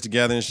boys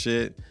together and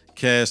shit.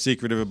 Kaz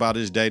secretive about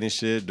his dating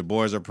shit. The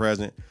boys are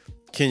present.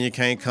 Kenya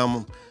can't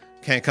come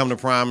to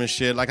prom and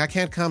shit. Like, I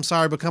can't come,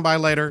 sorry, but come by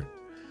later.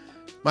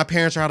 My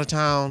parents are out of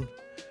town.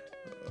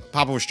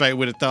 Papa was straight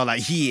with it though,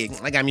 like, yeah,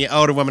 I got me an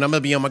older woman. I'm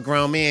gonna be on my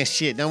grown man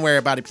shit. Don't worry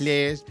about it,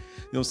 please.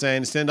 You know what I'm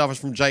saying? The send-off is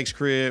from Jake's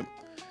crib.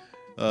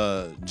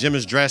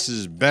 Jim's dress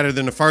is better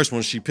than the first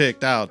one she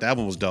picked out. That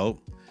one was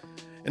dope.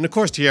 And of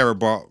course, Tiara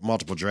brought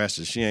multiple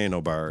dresses. She ain't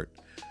no bird.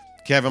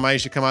 Kevin and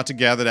Maisha come out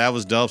together. That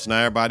was dope, so now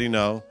everybody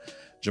know.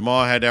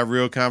 Jamal had that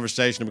real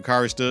conversation.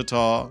 Bakari stood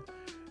tall.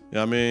 You know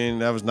what I mean?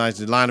 That was nice.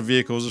 The line of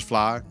vehicles was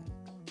fly.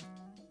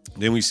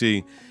 Then we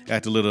see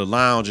at the little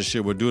lounge and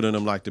shit where Duda and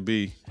them like to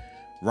be.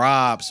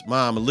 Rob's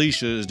mom,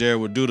 Alicia, is there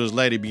with Duda's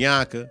lady,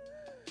 Bianca.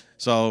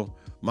 So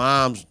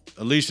mom's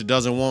Alicia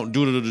doesn't want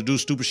Duda to do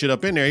stupid shit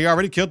up in there. He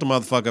already killed the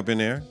motherfucker up in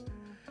there.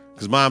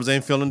 Because moms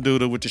ain't feeling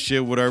Duda with the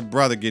shit with her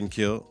brother getting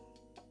killed.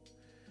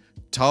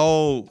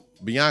 Told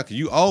Bianca,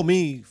 you owe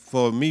me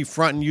for me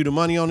fronting you the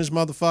money on this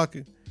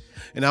motherfucker.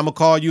 And I'm going to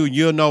call you and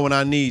you'll know when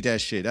I need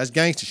that shit. That's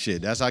gangster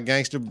shit. That's how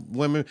gangster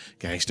women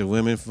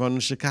from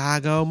the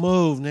Chicago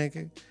move,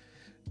 nigga.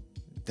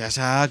 That's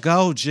how I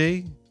go,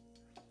 G.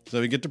 So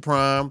we get to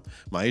prom.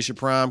 Maisha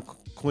prom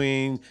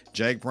queen.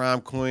 Jake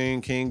prom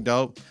queen. King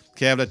dope.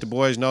 Kev let the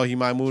boys know he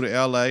might move to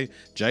L.A.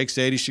 Jake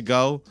said he should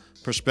go.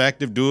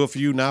 Perspective, do it for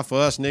you, not for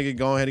us, nigga.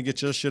 Go ahead and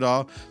get your shit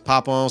off.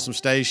 Pop on some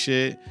stage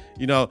shit.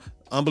 You know,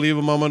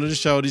 unbelievable moment of the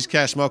show. These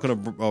cats smoking a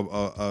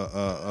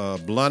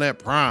blunt at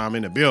prom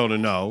in the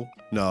building. No.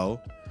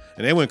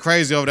 And they went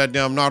crazy over that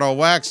damn Nardo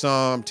Wax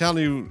song. I'm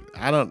telling you,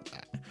 I'm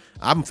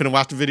finna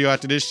watch the video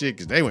after this shit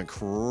because they went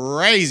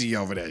crazy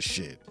over that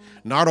shit.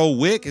 Nardo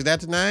Wick, is that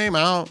the name?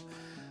 I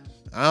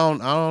don't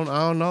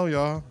know,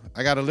 y'all.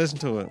 I gotta listen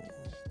to it.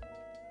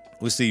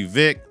 We see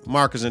Vic,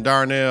 Marcus, and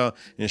Darnell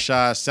and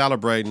Shy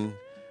celebrating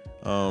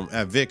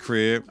at Vic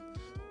crib,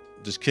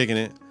 just kicking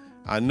it.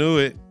 I knew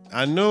it.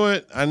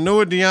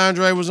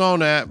 DeAndre was on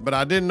that, but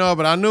I didn't know,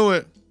 but I knew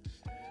it.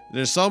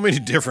 There's so many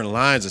different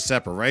lines of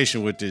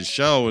separation with this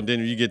show, and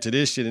then you get to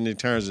this shit and it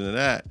turns into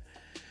that.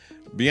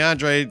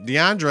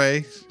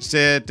 DeAndre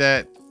said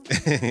that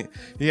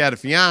he had a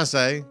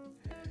fiance,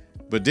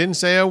 but didn't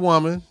say a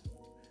woman.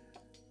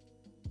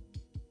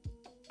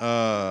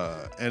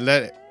 And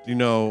let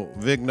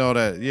Vic know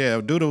that, yeah,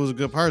 Duda was a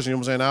good person. You know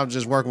what I'm saying? I was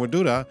just working with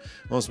Duda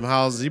on some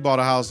houses. He bought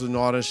a house and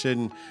all that shit.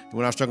 And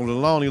when I was struggling with a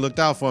loan, he looked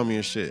out for me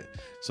and shit.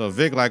 So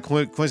Vic, like,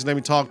 Quincy, let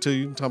me talk to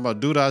you. Talking about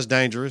Duda's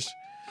dangerous.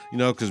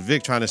 Because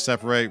Vic trying to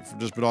separate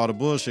just with all the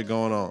bullshit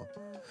going on.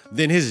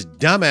 Then his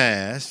dumb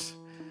ass,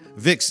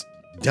 Vic's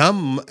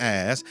dumb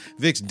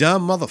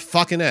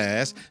motherfucking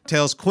ass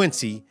tells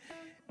Quincy,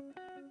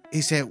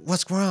 he said,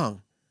 what's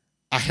wrong?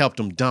 I helped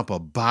him dump a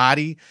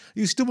body.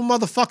 You stupid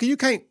motherfucker, you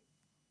can't.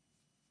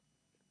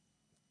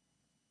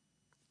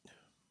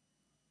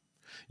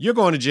 You're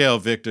going to jail,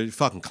 Victor. You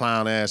fucking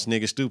clown ass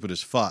nigga. Stupid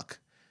as fuck.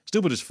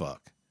 You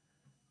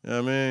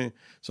know what I mean?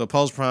 So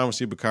post-prom, we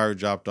see Bakari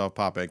dropped off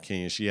Papa at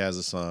Kenya. She has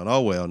a son.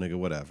 Oh, well, nigga,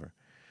 whatever.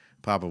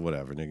 Papa,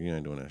 whatever, nigga. You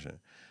ain't doing that shit.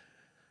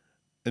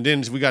 And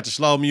then we got the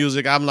slow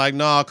music. I'm like,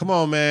 nah, come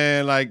on,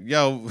 man. Like,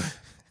 yo.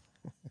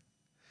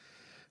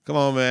 Come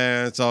on,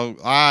 man. So,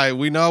 all right,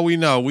 we know. We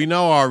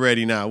know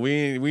already now.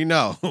 We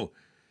know.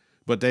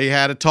 But they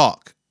had a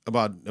talk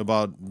about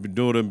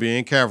doing and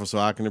being careful, so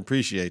I can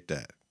appreciate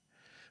that.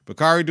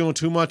 Bakari doing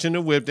too much in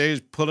the whip. They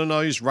just pulling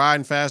on, he's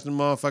riding fast in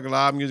the motherfucking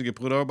live music, get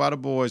put over by the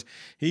boys.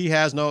 He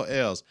has no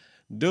L's.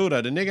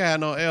 Duda, the nigga had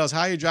no L's.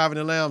 How you driving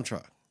the lamb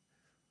truck?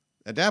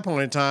 At that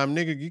point in time,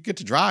 nigga, you get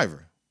the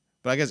driver.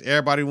 But I guess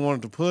everybody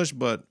wanted to push,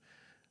 but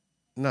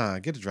nah,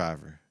 get the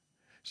driver.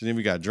 So then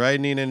we got Dre,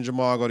 Nina, and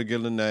Jamal go to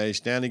get Lene.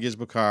 Stanley gets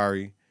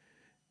Bakari,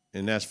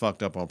 and that's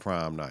fucked up on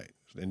prom night.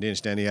 And then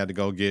Stanley had to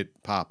go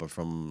get Papa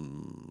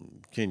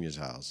from Kenya's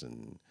house,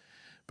 and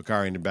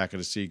Bakari in the back of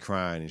the seat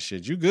crying and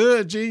shit. You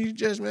good, G? You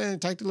just, man,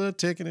 take the little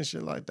ticket and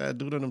shit like that.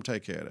 Dude, let them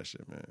take care of that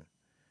shit, man.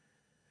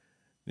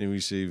 Then we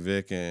see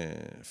Vic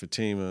and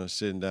Fatima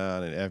sitting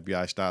down, and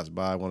FBI stops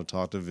by, want to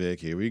talk to Vic.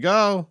 Here we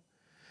go.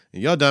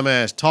 And your dumb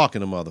ass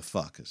talking to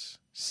motherfuckers.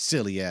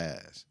 Silly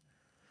ass.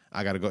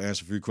 I got to go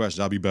answer a few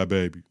questions. I'll be back,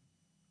 baby.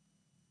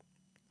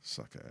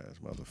 Sucker ass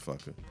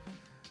motherfucker.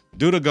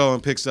 Duda go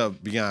and picks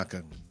up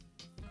Bianca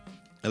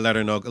and let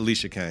her know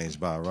Alicia Kane's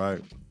by,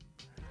 right?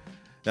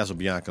 That's what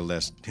Bianca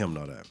lets him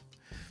know that.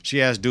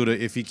 She asked Duda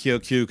if he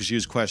killed Q because she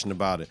was questioning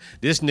about it.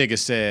 This nigga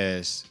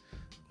says,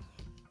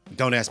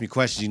 don't ask me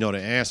questions you know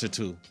the answer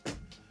to.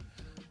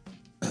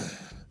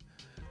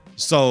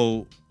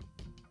 So,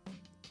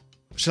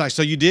 she's like,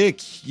 so you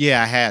did?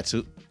 Yeah, I had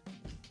to.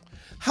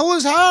 How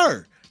was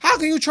her? How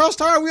can you trust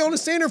her? We only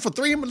seen her for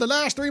the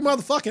last three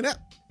motherfucking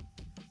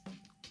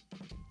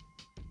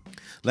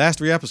last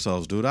 3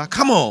 episodes, dude.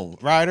 Come on,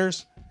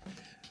 writers.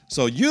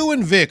 So you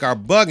and Vic are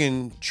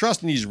bugging,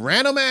 trusting these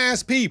random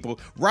ass people.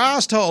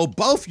 Roz told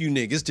both you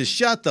niggas to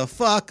shut the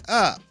fuck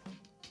up.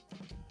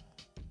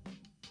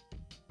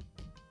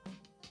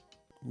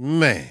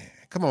 Man,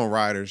 come on,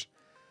 writers.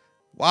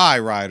 Why,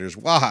 writers?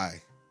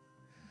 Why?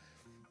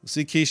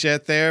 See Keisha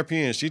at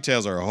therapy, and she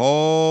tells her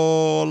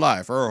whole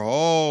life.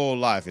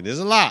 It is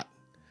a lot.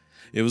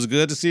 It was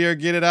good to see her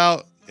get it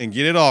out and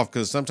get it off,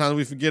 because sometimes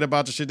we forget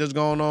about the shit that's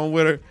going on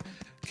with her.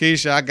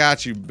 Keisha, I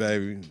got you,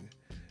 baby.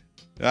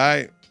 All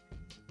right?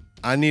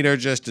 I need her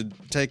just to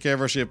take care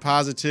of her shit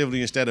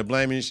positively instead of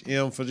blaming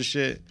him for the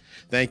shit.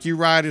 Thank you,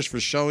 writers,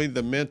 for showing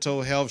the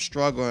mental health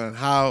struggle and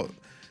how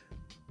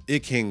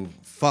it can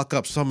fuck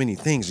up so many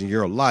things in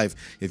your life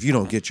if you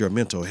don't get your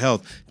mental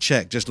health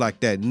checked, just like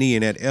that knee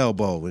and that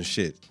elbow and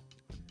shit.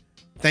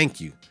 Thank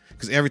you,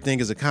 because everything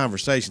is a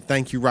conversation.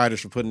 Thank you,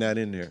 writers, for putting that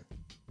in there.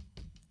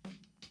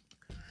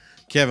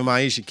 Kev and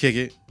Maisha kick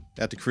it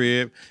at the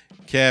crib.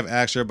 Kev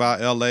asked her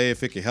about LA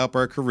if it could help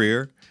her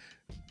career.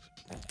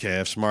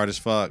 Kev, smart as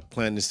fuck,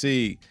 planting the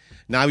seed.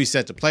 Now he's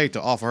set the plate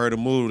to offer her to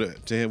move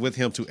with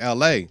him to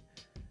LA. You know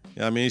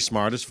what I mean? He's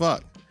smart as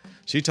fuck.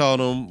 She told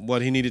him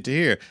what he needed to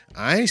hear.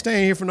 I ain't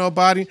staying here for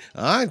nobody.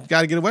 I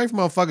got to get away from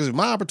motherfuckers. If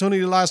my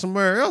opportunity lies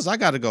somewhere else, I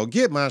got to go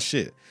get my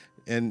shit.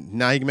 And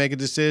now he can make a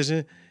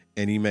decision,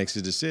 and he makes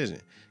his decision.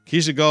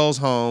 Keisha goes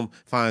home,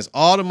 finds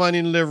all the money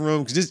in the living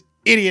room, because this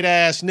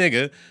idiot-ass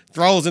nigga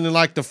throws in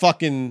like the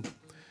fucking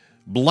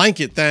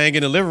blanket thing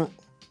in the living room.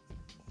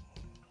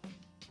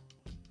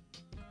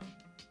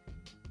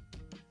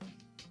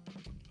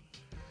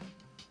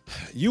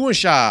 You and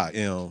Shy,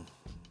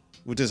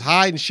 with this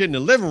hiding shit in the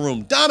living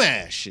room,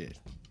 dumbass shit.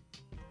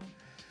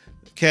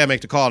 Kev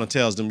make the call and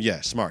tells them,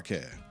 yes, smart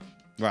Kev.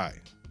 Right.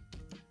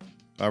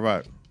 All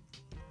right.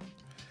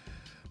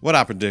 What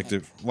I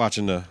predicted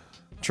watching the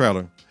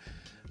trailer.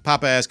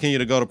 Papa asked Kenya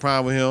to go to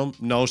prom with him.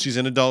 No, she's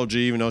in adult G,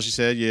 even though she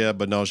said yeah,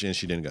 but no, she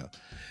didn't go.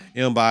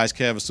 M buys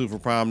Kev a suit for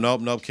prom.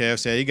 Nope. Kev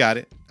said he got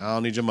it. I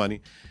don't need your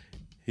money.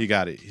 He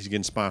got it. He's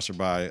getting sponsored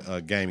by a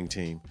gaming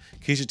team.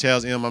 Keisha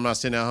tells M, I'm not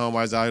sitting at home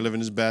while he's out here living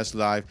his best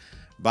life.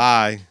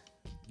 Bye.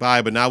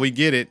 But now we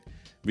get it.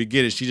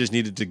 She just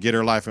needed to get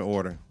her life in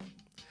order.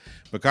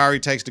 Bakari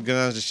takes the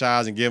guns to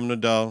Shaz and give him the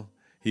dough.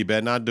 He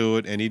better not do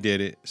it, and he did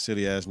it.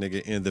 Silly ass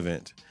nigga in the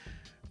vent.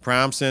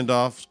 Prom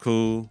send-off,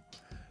 cool.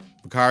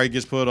 Bakari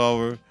gets pulled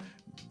over.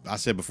 I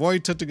said before he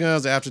took the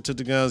guns, after he took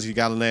the guns, he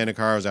got to land the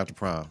cars after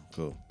prom.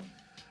 Cool.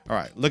 All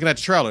right, looking at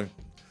the trailer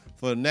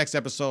for the next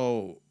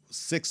episode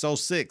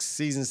 606,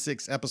 season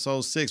 6,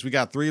 episode 6. We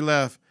got 3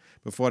 left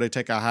before they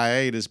take a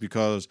hiatus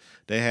because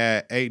they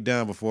had 8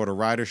 done before the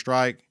writer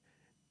strike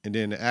and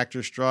then the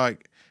actor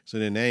strike. So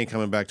then they ain't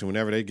coming back to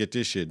whenever they get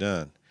this shit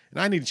done. And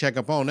I need to check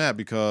up on that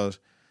because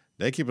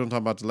they keep on talking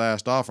about the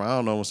last offer. I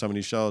don't know when some of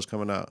these shows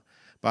coming out.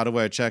 By the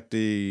way, check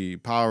the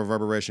Power of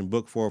Reverberation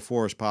Book 4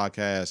 Forest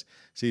podcast,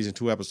 season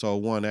 2,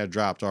 episode 1. That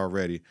dropped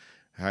already.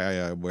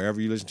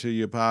 Wherever you listen to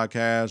your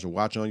podcast or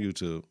watch on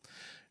YouTube.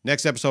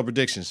 Next episode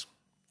predictions.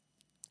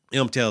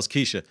 M tells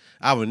Keisha,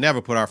 I would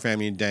never put our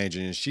family in danger.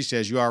 And she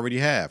says, you already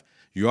have.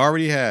 You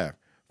already have.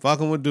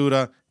 Fucking with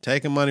Duda,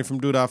 taking money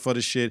from Duda for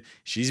the shit.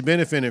 She's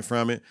benefiting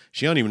from it.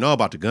 She don't even know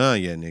about the gun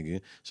yet,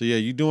 nigga. So yeah,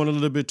 you doing a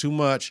little bit too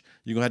much.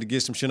 You're going to have to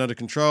get some shit under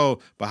control.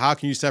 But how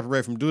can you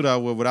separate from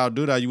Duda? Well, without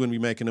Duda, you wouldn't be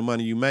making the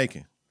money you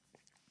making.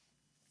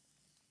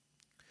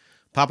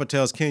 Papa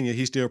tells Kenya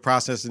he's still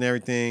processing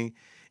everything.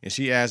 And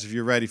she asks if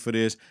you're ready for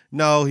this.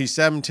 No, he's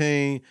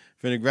 17,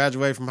 finna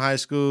graduate from high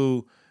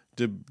school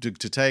to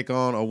take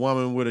on a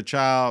woman with a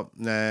child.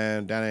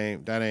 Nah,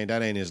 that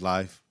ain't his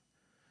life.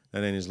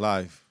 That ain't his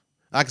life.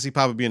 I can see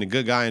Papa being a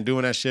good guy and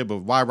doing that shit, but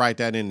why write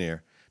that in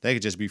there? They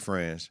could just be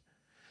friends.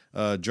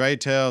 Dre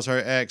tells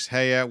her ex,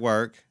 hey, at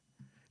work,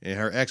 and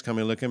her ex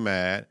coming looking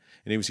mad.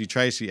 And then we see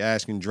Tracy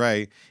asking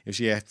Dre if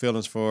she had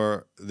feelings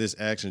for this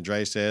ex, and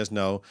Dre says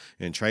no.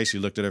 And Tracy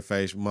looked at her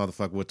face,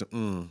 motherfucker, with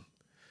the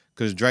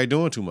because Dre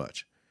doing too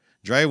much.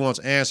 Dre wants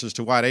answers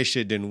to why they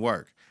shit didn't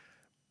work.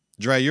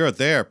 Dre, you're a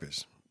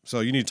therapist. So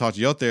you need to talk to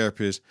your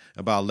therapist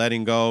about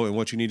letting go and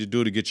what you need to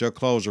do to get your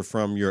closure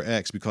from your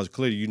ex, because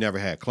clearly you never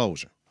had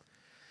closure.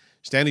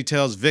 Stanley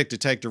tells Vic to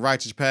take the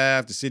righteous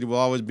path. The city will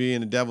always be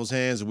in the devil's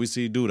hands, and we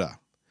see Duda.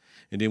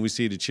 And then we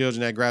see the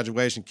children at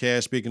graduation,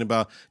 Cash speaking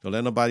about, don't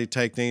let nobody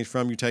take things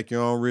from you, take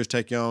your own risks,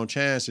 take your own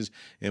chances.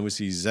 And we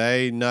see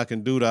Zay, Nuck,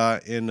 and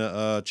Duda in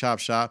the chop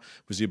shop.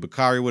 We see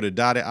Bakari with a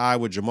dotted I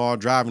with Jamal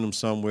driving them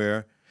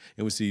somewhere.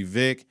 And we see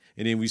Vic,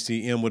 and then we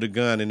see M with a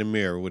gun in the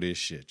mirror with his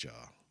shit,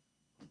 y'all.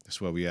 That's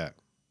where we at.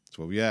 That's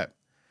where we at.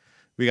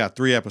 We got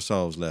 3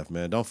 episodes left,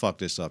 man. Don't fuck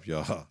this up,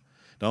 y'all.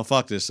 Don't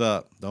fuck this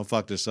up. Don't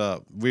fuck this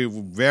up. We're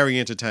very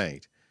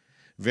entertained.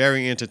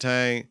 Very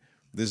entertained.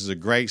 This is a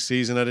great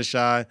season of The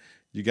Chi.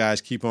 You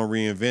guys keep on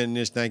reinventing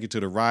this. Thank you to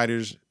the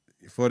writers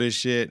for this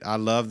shit. I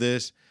love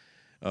this.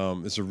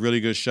 It's a really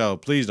good show.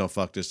 Please don't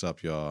fuck this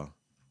up, y'all.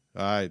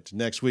 All right,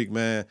 next week,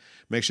 man,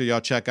 make sure y'all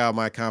check out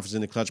my Confidence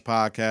in the Clutch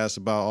podcast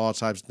about all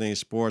types of things,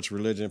 sports,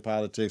 religion,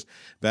 politics,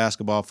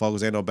 basketball.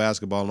 Focus. Ain't no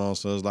basketball on,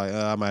 so it's like,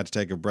 I might have to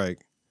take a break.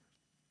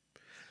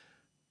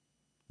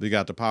 We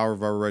got the Power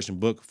of Reverberation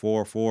book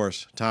 4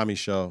 Force, Tommy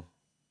Show.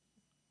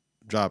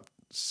 Dropped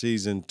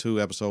season 2,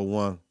 episode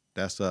 1.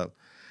 That's up.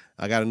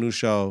 I got a new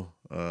show,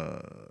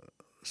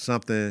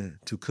 Something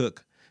to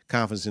Cook,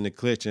 Confidence in the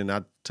Clutch, and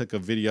I took a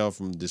video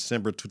from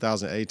December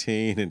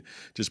 2018 and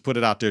just put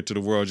it out there to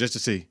the world just to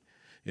see.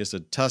 It's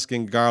a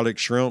Tuscan garlic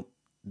shrimp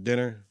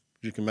dinner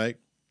you can make.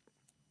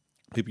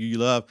 People you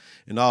love.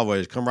 And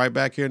always come right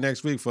back here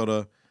next week for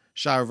the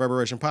Shy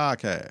Reverberation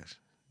podcast.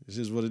 This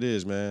is what it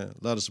is, man.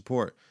 Love the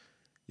support.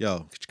 Yo,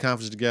 get your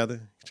confidence together.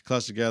 Get your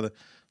clutch together.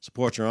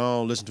 Support your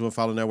own. Listen to and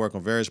follow Network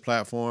on various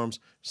platforms.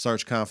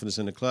 Search Confidence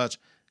in the Clutch.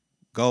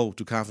 Go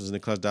to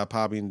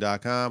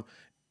confidenceintheclutch.podbean.com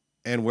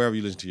and wherever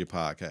you listen to your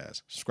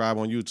podcast. Subscribe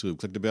on YouTube.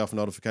 Click the bell for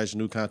notification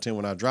new content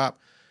when I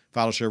drop.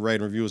 Follow, share, rate,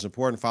 and review is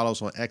important. Follow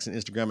us on X and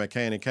Instagram at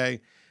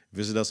K&K.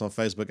 Visit us on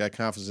Facebook at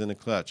Confidence in the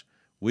Clutch.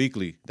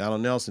 Weekly,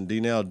 Donald Nelson,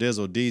 D-Nell,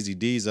 Dizzle, Deezy,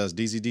 Deez Us,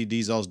 DZD,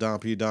 Deezos, Don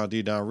P, Don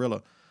D, Don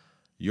Rilla.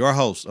 Your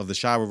host of the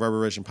Shy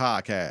Reverberation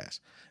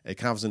podcast, a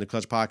Confidence in the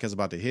Clutch podcast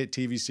about the hit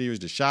TV series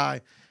The Shy.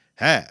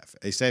 Have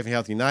a safe and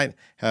healthy night.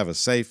 Have a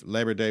safe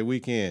Labor Day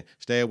weekend.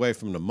 Stay away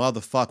from the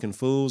motherfucking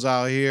fools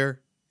out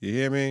here. You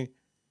hear me?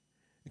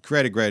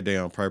 Credit great day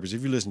on purpose.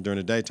 If you listen during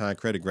the daytime,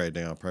 credit great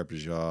day on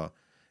purpose, y'all.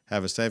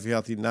 Have a safe and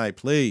healthy night,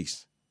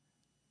 please.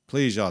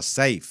 Please, y'all,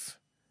 safe.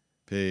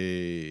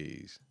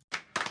 Peace.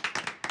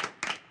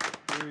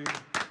 3,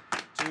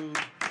 2,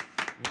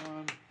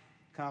 1.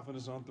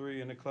 Confidence on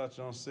 3, in the clutch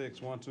on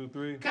 6. 1, 2,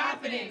 3.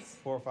 Confidence.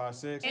 4, 5,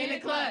 6. In the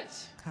clutch.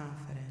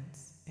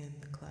 Confidence.